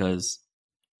time because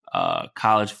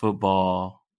college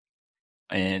football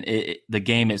and the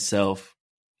game itself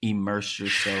immerse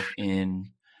yourself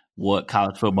in what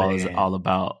college football is all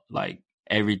about. Like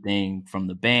everything from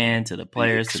the band to the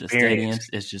players to the stadiums.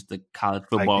 It's just the college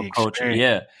football culture.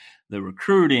 Yeah. The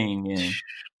recruiting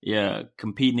and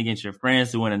competing against your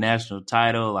friends to win a national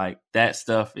title. Like that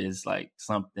stuff is like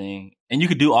something, and you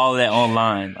could do all of that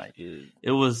online. Like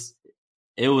it was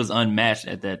unmatched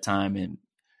at that time. And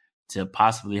to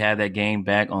possibly have that game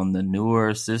back on the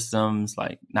newer systems,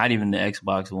 like not even the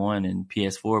Xbox One and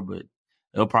PS4, but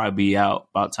it'll probably be out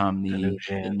about time the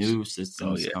new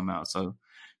systems come out. So you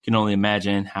can only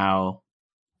imagine how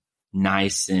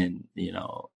nice and,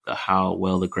 how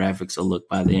well the graphics will look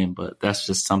by then. But that's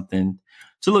just something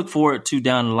to look forward to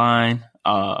down the line.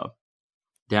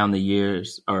 down the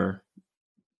years or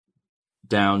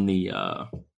down the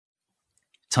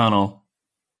tunnel,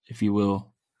 if you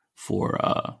will, for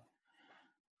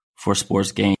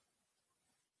sports games.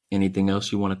 Anything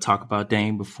else you want to talk about,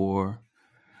 Dane, before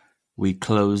we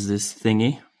close this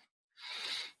thingy?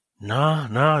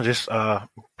 No, just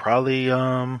probably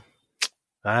I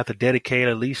have to dedicate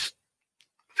at least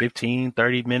 15,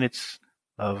 30 minutes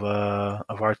of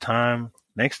our time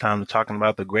next time to talking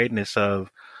about the greatness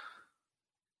of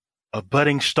a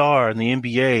budding star in the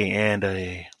NBA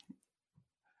and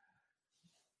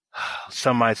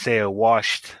some might say a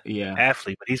washed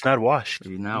athlete, but he's not washed.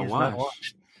 He's not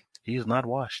washed. He is not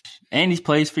washed. And he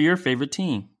plays for your favorite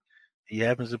team. He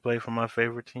happens to play for my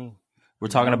favorite team. We're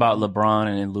talking about LeBron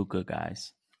and Luka,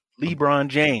 guys. LeBron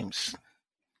James.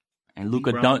 And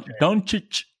Luka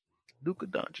Doncic. Luka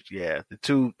Doncic, yeah. The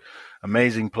two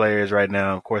amazing players right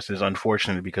now. Of course, it's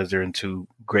unfortunate because they're in two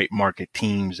great market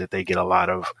teams that they get a lot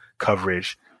of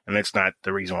coverage. And that's not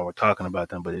the reason why we're talking about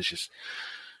them, but it's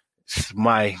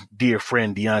my dear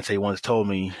friend Deontay once told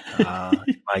me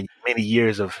my many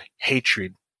years of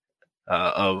hatred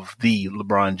of the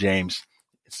LeBron James.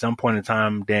 At some point in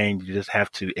time, Dane, you just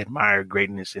have to admire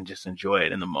greatness and just enjoy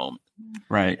it in the moment.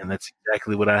 Right. And that's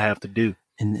exactly what I have to do.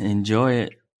 And enjoy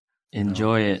it.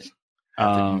 Enjoy it.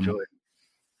 Enjoy it.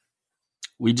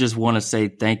 We just want to say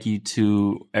thank you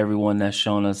to everyone that's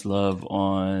shown us love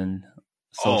on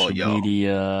social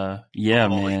media. Yeah,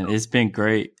 man. It's been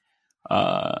great.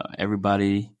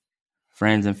 Everybody,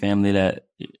 friends and family that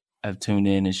have tuned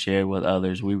in and shared with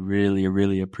others. We really,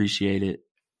 really appreciate it.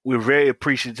 We're very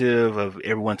appreciative of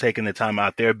everyone taking the time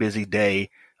out their busy day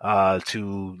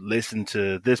to listen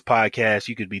to this podcast.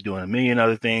 You could be doing a million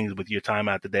other things with your time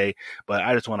out today, but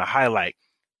I just want to highlight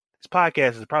this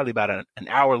podcast is probably about an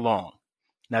hour long.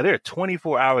 Now, there are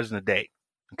 24 hours in a day,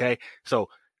 okay? So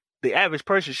the average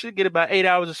person should get about 8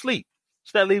 hours of sleep.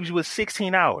 So that leaves you with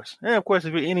 16 hours. And, of course,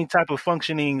 if you're any type of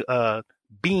functioning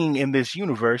being in this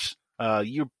universe,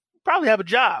 you probably have a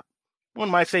job. One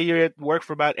might say you're at work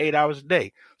for about 8 hours a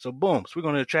day. So, boom. So we're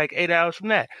going to subtract 8 hours from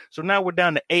that. So now we're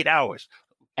down to 8 hours.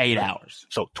 8 hours.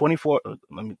 So 24,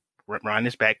 let me round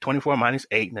this back. 24 minus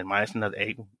 8 and then minus another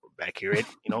 8. Back here at,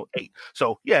 8.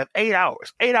 So you have 8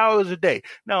 hours. 8 hours a day.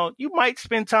 Now, you might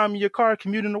spend time in your car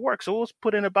commuting to work. So we'll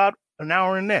put in about an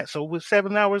hour in that. So with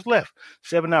 7 hours left.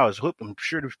 7 hours. I'm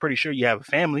pretty sure you have a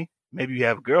family. Maybe you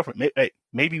have a girlfriend.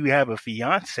 Maybe you have a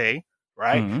fiance,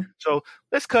 right? Mm-hmm. So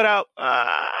let's cut out,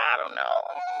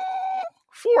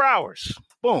 4 hours.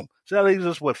 Boom. So that leaves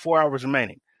us 4 hours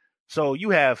remaining. So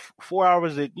you have 4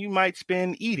 hours that you might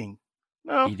spend eating.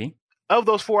 Eating. Of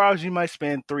those 4 hours, you might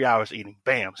spend 3 hours eating.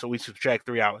 Bam. So we subtract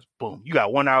 3 hours. Boom. You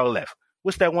got 1 hour left.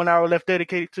 What's that 1 hour left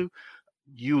dedicated to?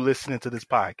 You listening to this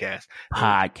podcast.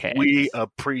 We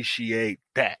appreciate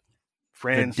that.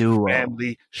 Friends,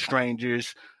 family,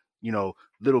 strangers,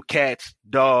 little cats,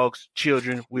 dogs,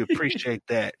 children. We appreciate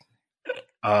that.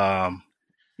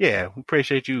 We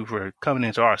appreciate you for coming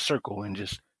into our circle and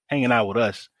just hanging out with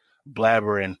us,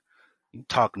 blabbering,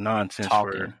 talk nonsense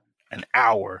for an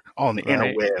hour on the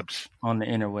interwebs. On the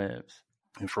interwebs.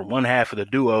 And for one half of the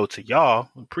duo to y'all,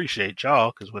 we appreciate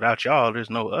y'all, because without y'all, there's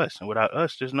no us. And without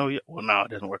us, there's no... Well, no,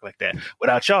 it doesn't work like that.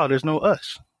 Without y'all, there's no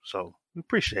us. So we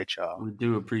appreciate y'all. We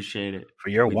do appreciate it. For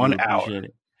your 1 hour.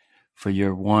 For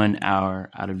your 1 hour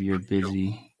out of your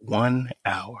busy... 1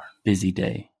 hour. Busy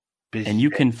day. And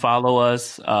you can follow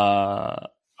us.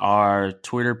 Our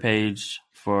Twitter page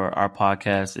for our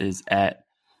podcast is at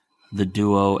The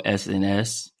Duo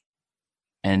SNS.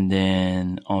 And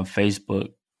then on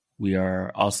Facebook, we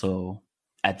are also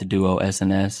at The Duo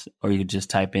SNS, or you could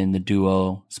just type in The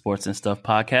Duo Sports and Stuff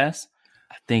Podcast.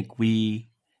 I think we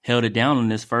held it down on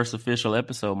this first official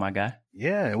episode, my guy.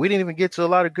 Yeah, we didn't even get to a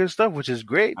lot of good stuff, which is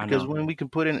great, because when we can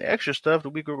put in extra stuff that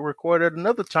we could record at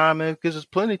another time, and it gives us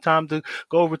plenty of time to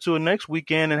go over to a next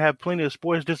weekend and have plenty of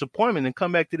sports disappointment and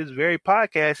come back to this very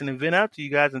podcast and then vent out to you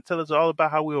guys and tell us all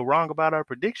about how we were wrong about our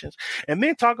predictions, and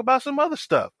then talk about some other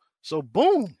stuff. So,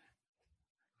 boom.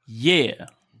 Yeah.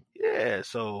 Yeah,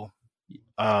 so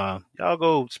y'all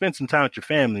go spend some time with your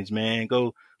families, man.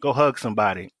 Go hug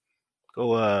somebody.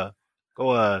 Go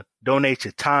donate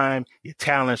your time, your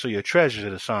talents, or your treasures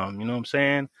to something. You know what I'm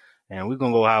saying? And we're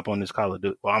gonna go hop on this Call of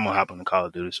Duty. Well, I'm gonna hop on the Call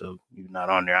of Duty, so you're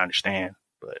not on there, I understand.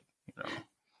 But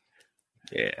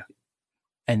yeah.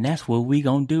 And that's what we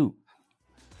gonna do.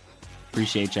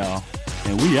 Appreciate y'all.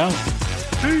 And we out.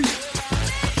 Peace.